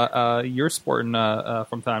know you're sporting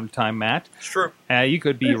from time to time, Matt. It's true. You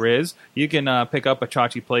could be Riz. You can pick up a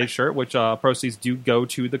Chachi Plays shirt, which proceeds do go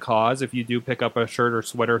to the cause if you do pick up a shirt or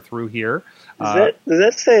sweater through here. Does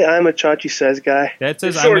that say I'm a Chachi Says guy? That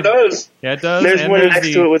says It sure does. Yeah, it does. There's one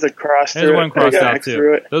next to it with a cross through it. There's one crossed out, X too.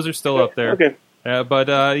 through it. Those are still up there. Okay.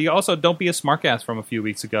 But you also don't be a smartass from a few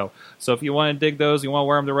weeks ago. So if you want to dig those, you want to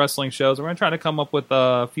wear them to wrestling shows, we're going to try to come up with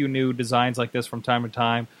a few new designs like this from time to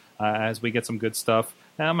time. As we get some good stuff,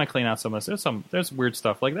 and I might clean out some of this. There's weird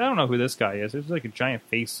stuff like I don't know who this guy is. There's like a giant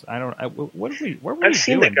face. Where were I've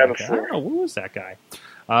seen that guy before. I don't know who was that guy.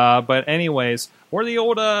 But anyways, or the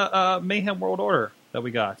old Mayhem World Order that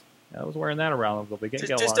we got. I was wearing that around a little bit.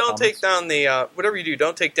 Just don't take down the whatever you do.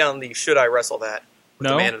 Don't take down the should I wrestle that? With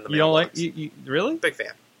No, the man in the you don't like mailbox. you really Big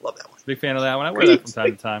fan. Love that one. big fan of that one. I wear that from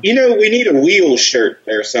time to time. You know, we need a wheel shirt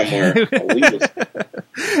there somewhere. Wheels.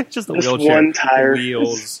 Just a Just wheelchair. one tire.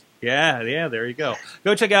 Wheels. Yeah, there you go.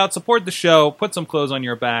 Go check out, support the show, put some clothes on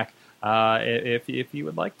your back if you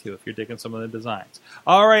would like to, if you're digging some of the designs.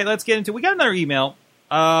 All right, let's get into it. We got another email.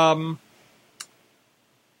 But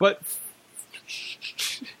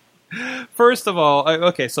first of all,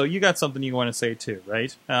 okay, so you got something you want to say too,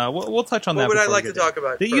 right? We'll touch on that. What would I before we like get to talk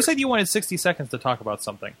about? You first? said you wanted 60 seconds to talk about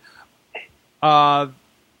something.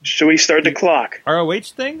 Should we start the clock? ROH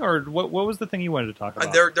thing, or what was the thing you wanted to talk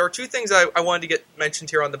about? There are two things I wanted to get mentioned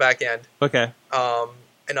here on the back end. Okay.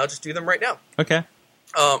 And I'll just do them right now. Okay.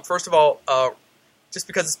 First of all, just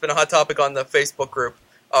because it's been a hot topic on the Facebook group,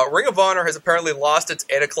 Ring of Honor has apparently lost its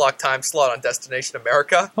 8 o'clock time slot on Destination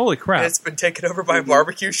America. Holy crap. And it's been taken over by a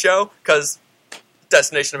barbecue show, because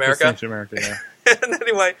Destination America. Destination America, yeah. And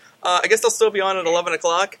anyway, I guess they'll still be on at 11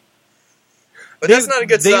 o'clock. But that's not a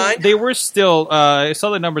good sign. They were still, I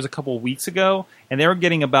saw the numbers a couple of weeks ago, and they were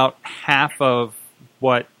getting about half of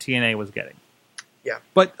what TNA was getting. Yeah.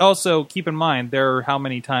 But also, keep in mind, there are how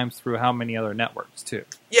many times through how many other networks, too.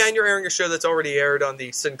 Yeah, and you're airing a show that's already aired on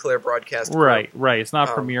the Sinclair broadcast group. Right. It's not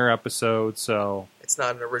premiere episode, so... It's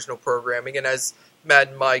not an original programming. And as Mad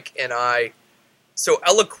and Mike and I so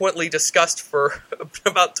eloquently discussed for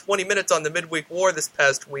about 20 minutes on the Midweek War this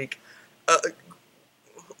past week,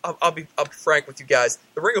 I'll be frank with you guys.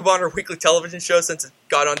 The Ring of Honor weekly television show, since it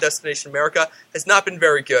got on Destination America, has not been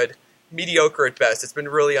very good. Mediocre at best. It's been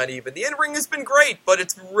really uneven. The in-ring has been great, but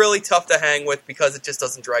it's really tough to hang with because it just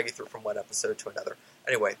doesn't drag you through from one episode to another.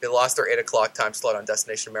 Anyway, they lost their 8 o'clock time slot on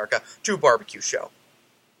Destination America to a barbecue show.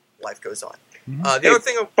 Life goes on. Mm-hmm. The other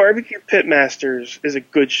thing... Barbecue Pitmasters is a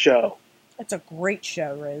good show. It's a great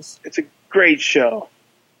show, Riz. It's a great show.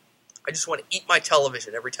 I just want to eat my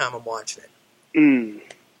television every time I'm watching it.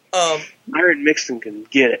 Myron Mixon can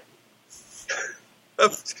get it.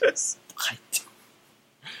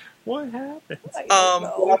 What happened?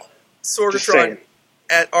 Sorgatron,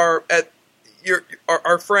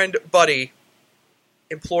 our friend Buddy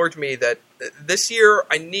implored me that this year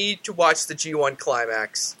I need to watch the G1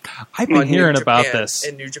 Climax. I've been hearing about this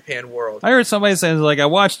in New Japan World. I heard somebody saying like I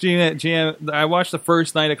watched I watched the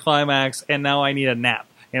first night of Climax and now I need a nap.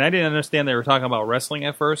 And I didn't understand they were talking about wrestling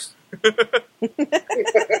at first.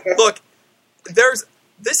 Look,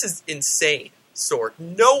 this is insane, Sorg.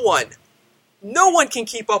 No one can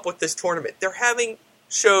keep up with this tournament. They're having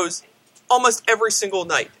shows almost every single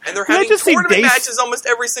night, and they're having tournament matches almost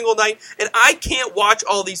every single night, and I can't watch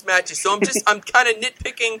all these matches. So I'm kind of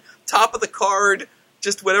nitpicking top of the card,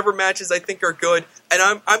 just whatever matches I think are good,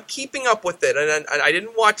 and I'm keeping up with it. And I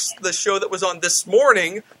didn't watch the show that was on this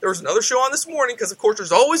morning. There was another show on this morning because, of course,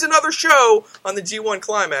 there's always another show on the G1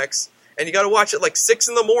 Climax, and you got to watch it like 6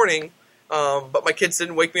 in the morning. But my kids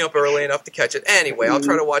didn't wake me up early enough to catch it. Anyway, I'll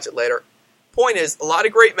try to watch it later. Point is, a lot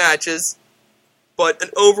of great matches, but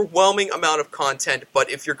an overwhelming amount of content.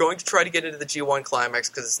 But if you're going to try to get into the G1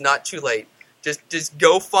 Climax, because it's not too late, just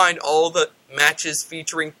go find all the matches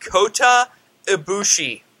featuring Kota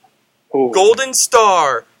Ibushi. Ooh. Golden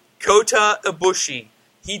Star, Kota Ibushi.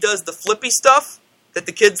 He does the flippy stuff that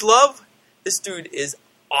the kids love. This dude is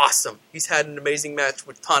awesome. He's had an amazing match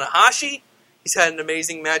with Tanahashi. He's had an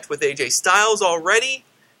amazing match with AJ Styles already.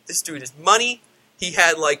 This dude is money. He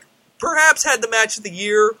had, perhaps had the match of the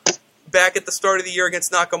year back at the start of the year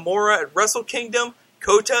against Nakamura at Wrestle Kingdom.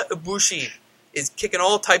 Kota Ibushi is kicking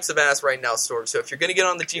all types of ass right now, Sorg. So if you're going to get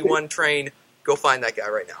on the G1 train, go find that guy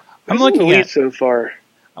right now. I'm looking at so far.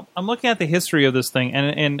 I'm looking at the history of this thing,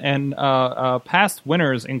 and past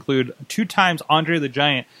winners include 2 times Andre the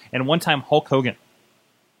Giant and 1 time Hulk Hogan.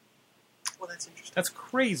 Well, that's interesting. That's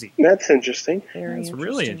crazy. That's interesting. That's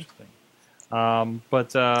really interesting.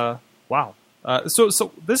 Wow.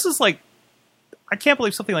 So this is I can't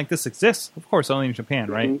believe something like this exists. Of course, only in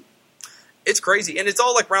Japan, right? Mm-hmm. It's crazy, and it's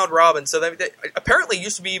all round robin. So that apparently it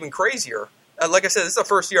used to be even crazier. Like I said, this is the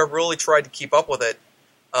first year I've really tried to keep up with it.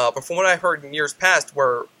 But from what I heard in years past,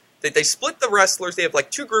 where they split the wrestlers, they have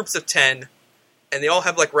 2 groups of 10, and they all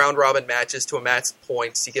have round robin matches to amass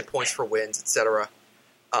points. You get points for wins, etc.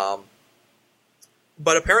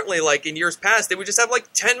 But apparently, in years past, they would just have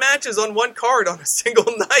 10 matches on one card on a single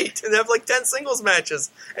night, and have 10 singles matches,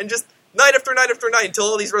 and just night after night after night until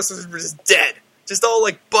all these wrestlers were just dead, just all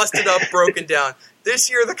busted up, broken down. This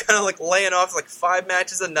year, they're kind of laying off 5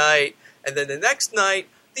 matches a night, and then the next night,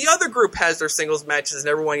 the other group has their singles matches, and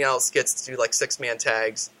everyone else gets to do 6-man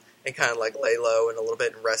tags and kind of lay low and a little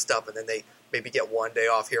bit and rest up, and then they maybe get 1 day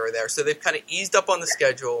off here or there. So they've kind of eased up on the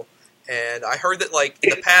schedule. And I heard that in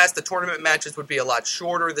the past the tournament matches would be a lot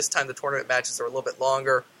shorter. This time the tournament matches are a little bit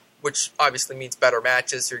longer, which obviously means better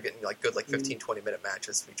matches. So you're getting good 15, 20-minute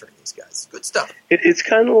matches featuring these guys. Good stuff. It's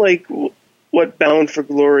kind of like what Bound for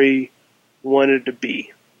Glory wanted to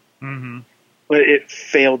be, but it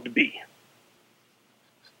failed to be.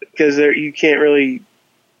 Because you can't really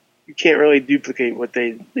duplicate what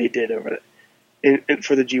they did over it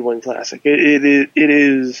for the G1 Classic. It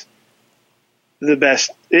is the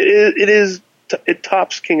best. It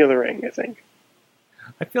tops King of the Ring, I think.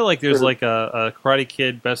 I feel like there's a Karate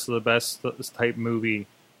Kid Best of the Best type movie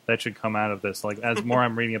that should come out of this. As more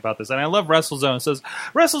I'm reading about this, and I love WrestleZone. It says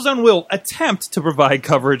WrestleZone will attempt to provide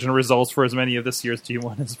coverage and results for as many of this year's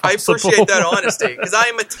G1 as possible. I appreciate that honesty, because I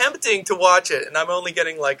am attempting to watch it, and I'm only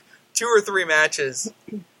getting 2 or 3 matches.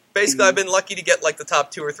 Basically, I've been lucky to get the top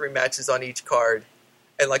 2 or 3 matches on each card,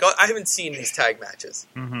 and I haven't seen these tag matches.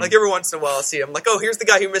 Every once in a while, I'll see them. Oh, here's the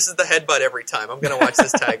guy who misses the headbutt every time. I'm going to watch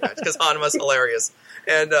this tag match because Hanema's hilarious.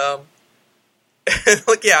 And and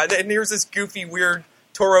here's this goofy, weird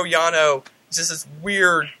Toro Yano, just this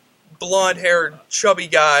weird, blonde-haired, chubby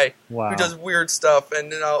guy who does weird stuff,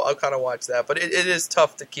 and then I'll kind of watch that. But it is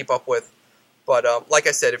tough to keep up with. But like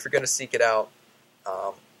I said, if you're going to seek it out,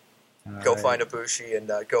 go find Ibushi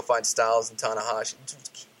and go find Styles and Tanahashi.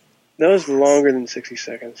 That was longer than 60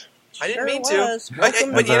 seconds. I didn't mean to.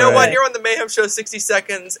 But you know what? Here on the Mayhem Show, 60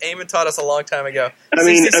 seconds, Eamon taught us a long time ago.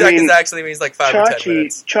 60 seconds actually means 5 or 10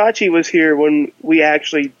 minutes. Chachi was here when we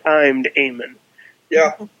actually timed Eamon.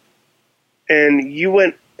 Yeah. And you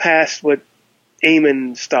went past what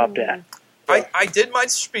Eamon stopped at. I did my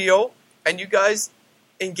spiel, and you guys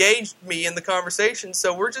engaged me in the conversation,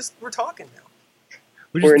 so we're talking now.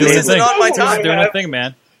 This is not my time. Doing a thing,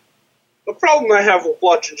 man. The problem I have with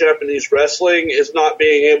watching Japanese wrestling is not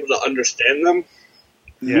being able to understand them.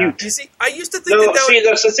 Yeah. You see, I used to think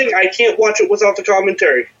that's the thing. I can't watch it without the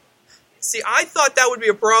commentary. See, I thought that would be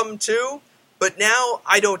a problem too, but now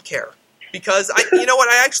I don't care. Because, you know what,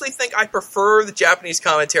 I actually think I prefer the Japanese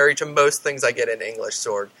commentary to most things I get in English,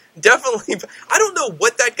 Sword. Definitely, I don't know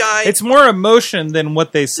what that guy... It's more emotion than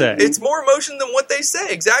what they say. It's more emotion than what they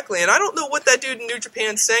say, exactly. And I don't know what that dude in New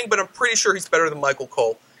Japan's saying, but I'm pretty sure he's better than Michael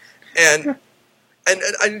Cole. And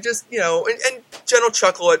I just, and Jen will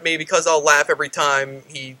chuckle at me because I'll laugh every time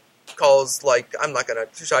he calls, I'm not going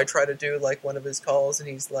to... Should I try to do, one of his calls? And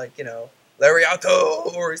he's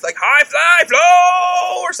Lariato, or he's high fly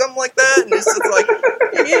flow, or something like that. And it's just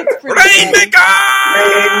Rainmaker!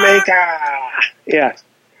 Yeah.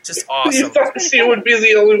 Just awesome. You thought she would be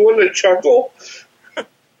the only one to chuckle?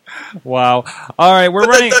 Wow. All right, we're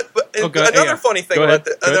running... Another funny thing about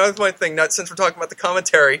another funny thing, since we're talking about the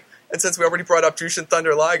commentary, and since we already brought up Jushin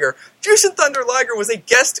Thunder Liger was a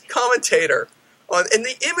guest commentator. And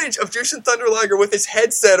the image of Jushin Thunder Liger with his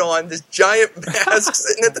headset on, this giant mask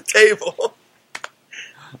sitting at the table.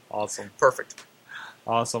 Awesome. Perfect.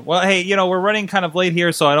 Awesome. Well, hey, we're running kind of late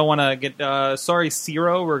here, so I don't want to get... sorry,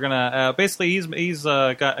 Ciro. We're going to... basically, he's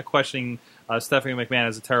got a questioning Stephanie McMahon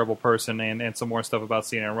is a terrible person, and some more stuff about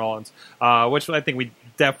Cena and Rollins, which I think we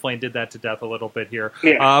definitely did that to death a little bit here.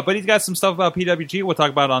 Yeah. But he's got some stuff about PWG we'll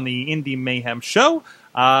talk about on the Indie Mayhem Show.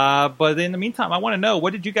 But in the meantime, I want to know,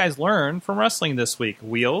 what did you guys learn from wrestling this week?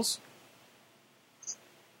 Wheels?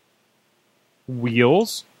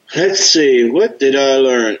 Let's see, what did I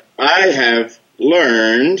learn? I have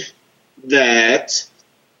learned that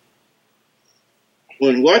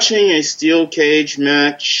when watching a steel cage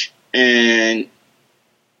match and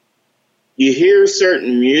you hear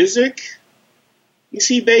certain music, you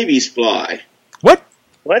see babies fly. What?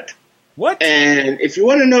 And if you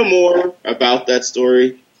want to know more about that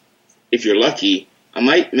story, if you're lucky, I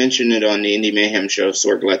might mention it on the Indie Mayhem Show,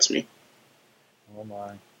 Sorg lets me.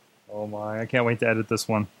 Oh my, I can't wait to edit this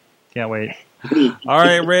one. Can't wait. All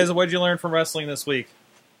right, Reza, what did you learn from wrestling this week?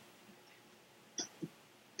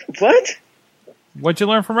 What? What'd you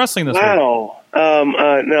learn from wrestling this week? Wow. No,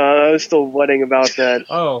 I was still wondering about that.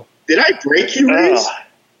 Oh. Did I break you, Riz?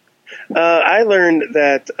 I learned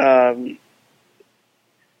that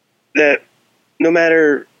that no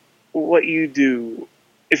matter what you do,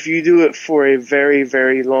 if you do it for a very,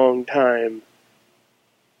 very long time,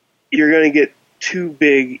 you're going to get too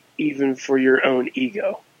big even for your own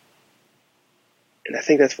ego. And I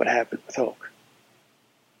think that's what happened with Hulk.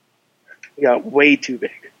 He got way too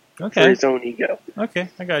big for his own ego. Okay,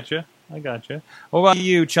 I got you. What about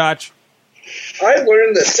you, Chach? I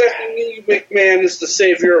learned that Stephanie McMahon is the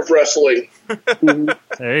savior of wrestling.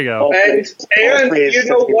 There you go. And you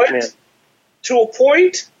know what? To a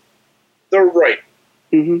point, they're right.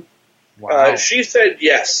 Mm-hmm. Wow. She said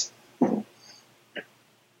yes. That's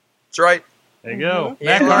right. There you go. Mm-hmm.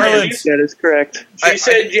 Matt Yeah. Garland. That is correct. She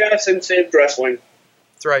said yes and saved wrestling.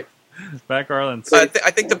 That's right. Matt Garland. I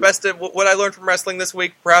think the best, what I learned from wrestling this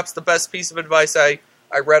week, perhaps the best piece of advice I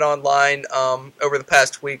read online over the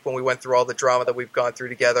past week when we went through all the drama that we've gone through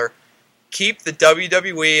together. Keep the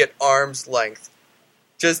WWE at arm's length.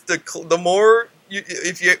 Just the more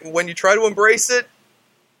when you try to embrace it,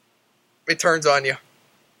 it turns on you.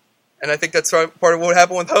 And I think that's part of what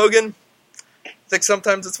happened with Hogan. I think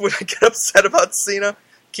sometimes it's what I get upset about Cena.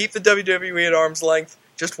 Keep the WWE at arm's length.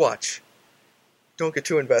 Just watch. Don't get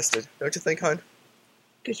too invested. Don't you think, hon?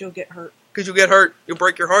 Because you'll get hurt. You'll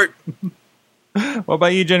break your heart. What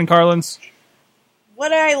about you, Jen Carlins?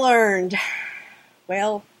 What I learned?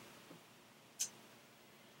 Well,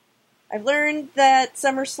 I've learned that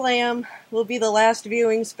SummerSlam will be the last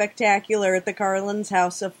viewing spectacular at the Carlins'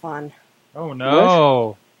 House of Fun. Oh,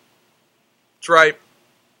 no. That's right.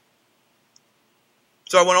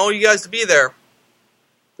 So I want all you guys to be there.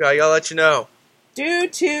 Yeah, I gotta let you know. Due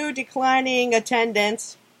to declining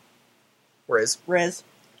attendance. Riz.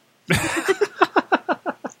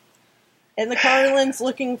 And the Carlins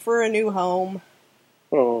looking for a new home.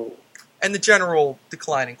 Oh. And the general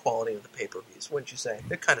declining quality of the pay-per-views, wouldn't you say?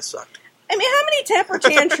 It kind of sucked. I mean, how many temper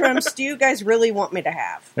tantrums do you guys really want me to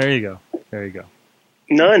have? There you go.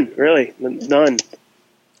 None, really. None.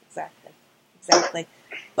 Exactly.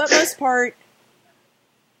 But most part,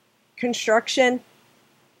 construction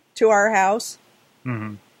to our house,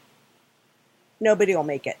 nobody will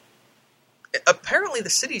make it. Apparently the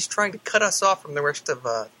city's trying to cut us off from the rest of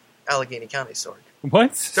Allegheny County, Sorg.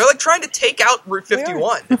 What? They're like trying to take out Route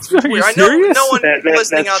 51. It's Are you weird. I serious? know no one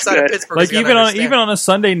listening outside of Pittsburgh like is even on a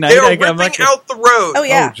Sunday night, they're ripping out the road. Oh,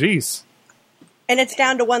 yeah. Oh, jeez. And it's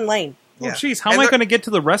down to one lane. Oh, jeez. How am I going to get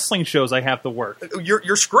to the wrestling shows I have to work?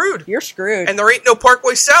 You're screwed. You're screwed. And there ain't no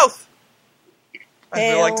Parkway South. I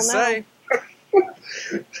Hell like to no. say.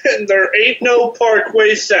 And there ain't no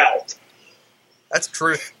Parkway South. That's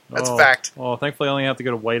truth. That's fact. Oh, thankfully I only have to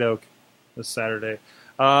go to White Oak this Saturday.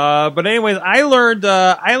 But anyways, I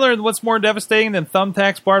learned what's more devastating than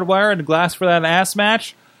thumbtacks, barbed wire, and glass for that ass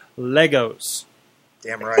match? Legos.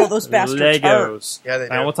 Damn right. Oh, those bastards Legos. Yeah, they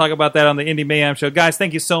do. And we'll talk about that on the Indie Mayhem Show. Guys,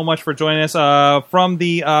 thank you so much for joining us. From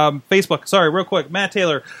the Facebook, sorry, real quick, Matt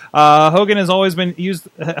Taylor. Hogan has always used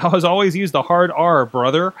the hard R,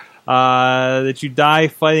 brother. That you die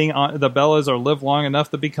fighting on the Bellas or live long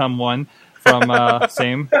enough to become one. From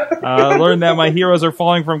same. Learned that my heroes are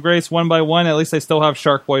falling from grace one by one. At least I still have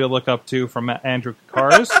Shark Boy to look up to from Andrew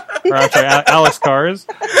Cars. Or I'm sorry, Alex Cars.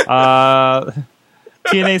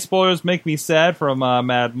 TNA spoilers make me sad from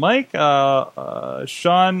Mad Mike.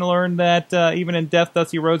 Sean learned that even in death,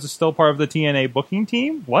 Dusty Rhodes is still part of the TNA booking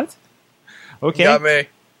team. What? Okay. Got me.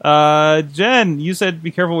 Jen, you said be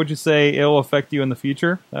careful what you say. It will affect you in the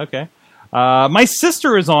future. Okay. My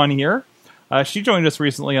sister is on here. She joined us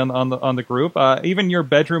recently on the group. Even your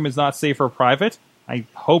bedroom is not safe or private. I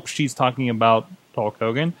hope she's talking about Hulk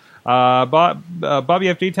Hogan. Bobby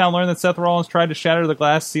F. J-Town learned that Seth Rollins tried to shatter the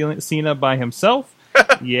glass Cena by himself.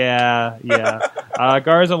 Yeah.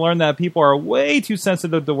 Garza learned that people are way too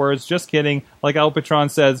sensitive to words. Just kidding. Like Al Patron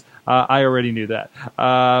says, I already knew that.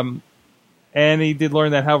 And he did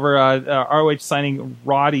learn that, however, ROH signing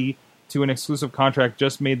Roddy to an exclusive contract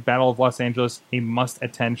just made Battle of Los Angeles a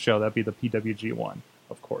must-attend show. That'd be the PWG one,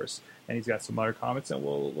 of course. And he's got some other comments, and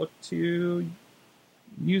we'll look to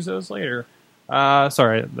use those later.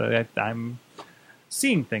 Sorry, I'm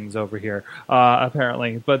seeing things over here,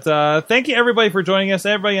 apparently. But thank you, everybody, for joining us.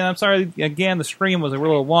 Everybody, and I'm sorry, again, the stream was a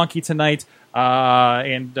little wonky tonight.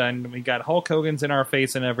 And we got Hulk Hogan's in our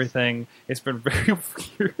face and everything. It's been very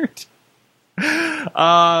weird.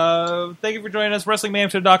 Thank you for joining us.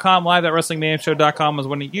 WrestlingMayhemShow.com, live at WrestlingMayhemShow.com is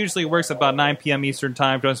when it usually works at about 9 p.m. Eastern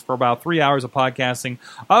Time. Join us for about 3 hours of podcasting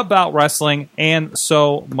about wrestling and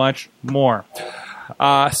so much more.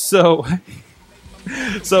 So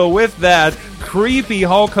with that, creepy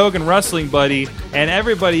Hulk Hogan wrestling buddy and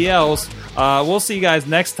everybody else, we'll see you guys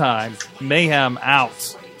next time. Mayhem out.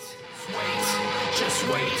 Just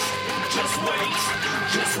wait.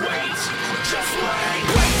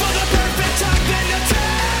 Wait for the perfect time, then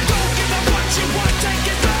attack. Don't give up what you want, take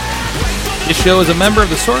it back. This show is a member of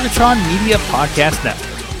the Sorgatron Media Podcast Network.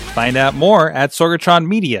 Find out more at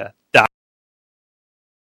sorgatronmedia.com.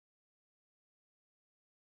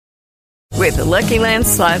 With the Lucky Land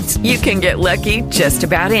Slots, you can get lucky just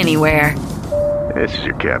about anywhere. This is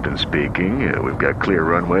your captain speaking. We've got clear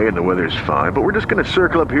runway and the weather's fine, but we're just going to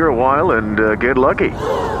circle up here a while and get lucky.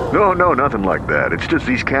 No, nothing like that. It's just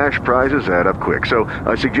these cash prizes add up quick. So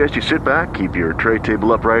I suggest you sit back, keep your tray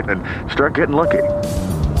table upright, and start getting lucky.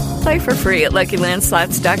 Play for free at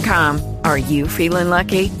LuckyLandSlots.com. Are you feeling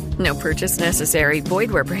lucky? No purchase necessary.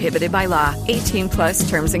 Void where prohibited by law. 18+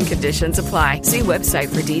 terms and conditions apply. See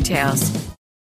website for details.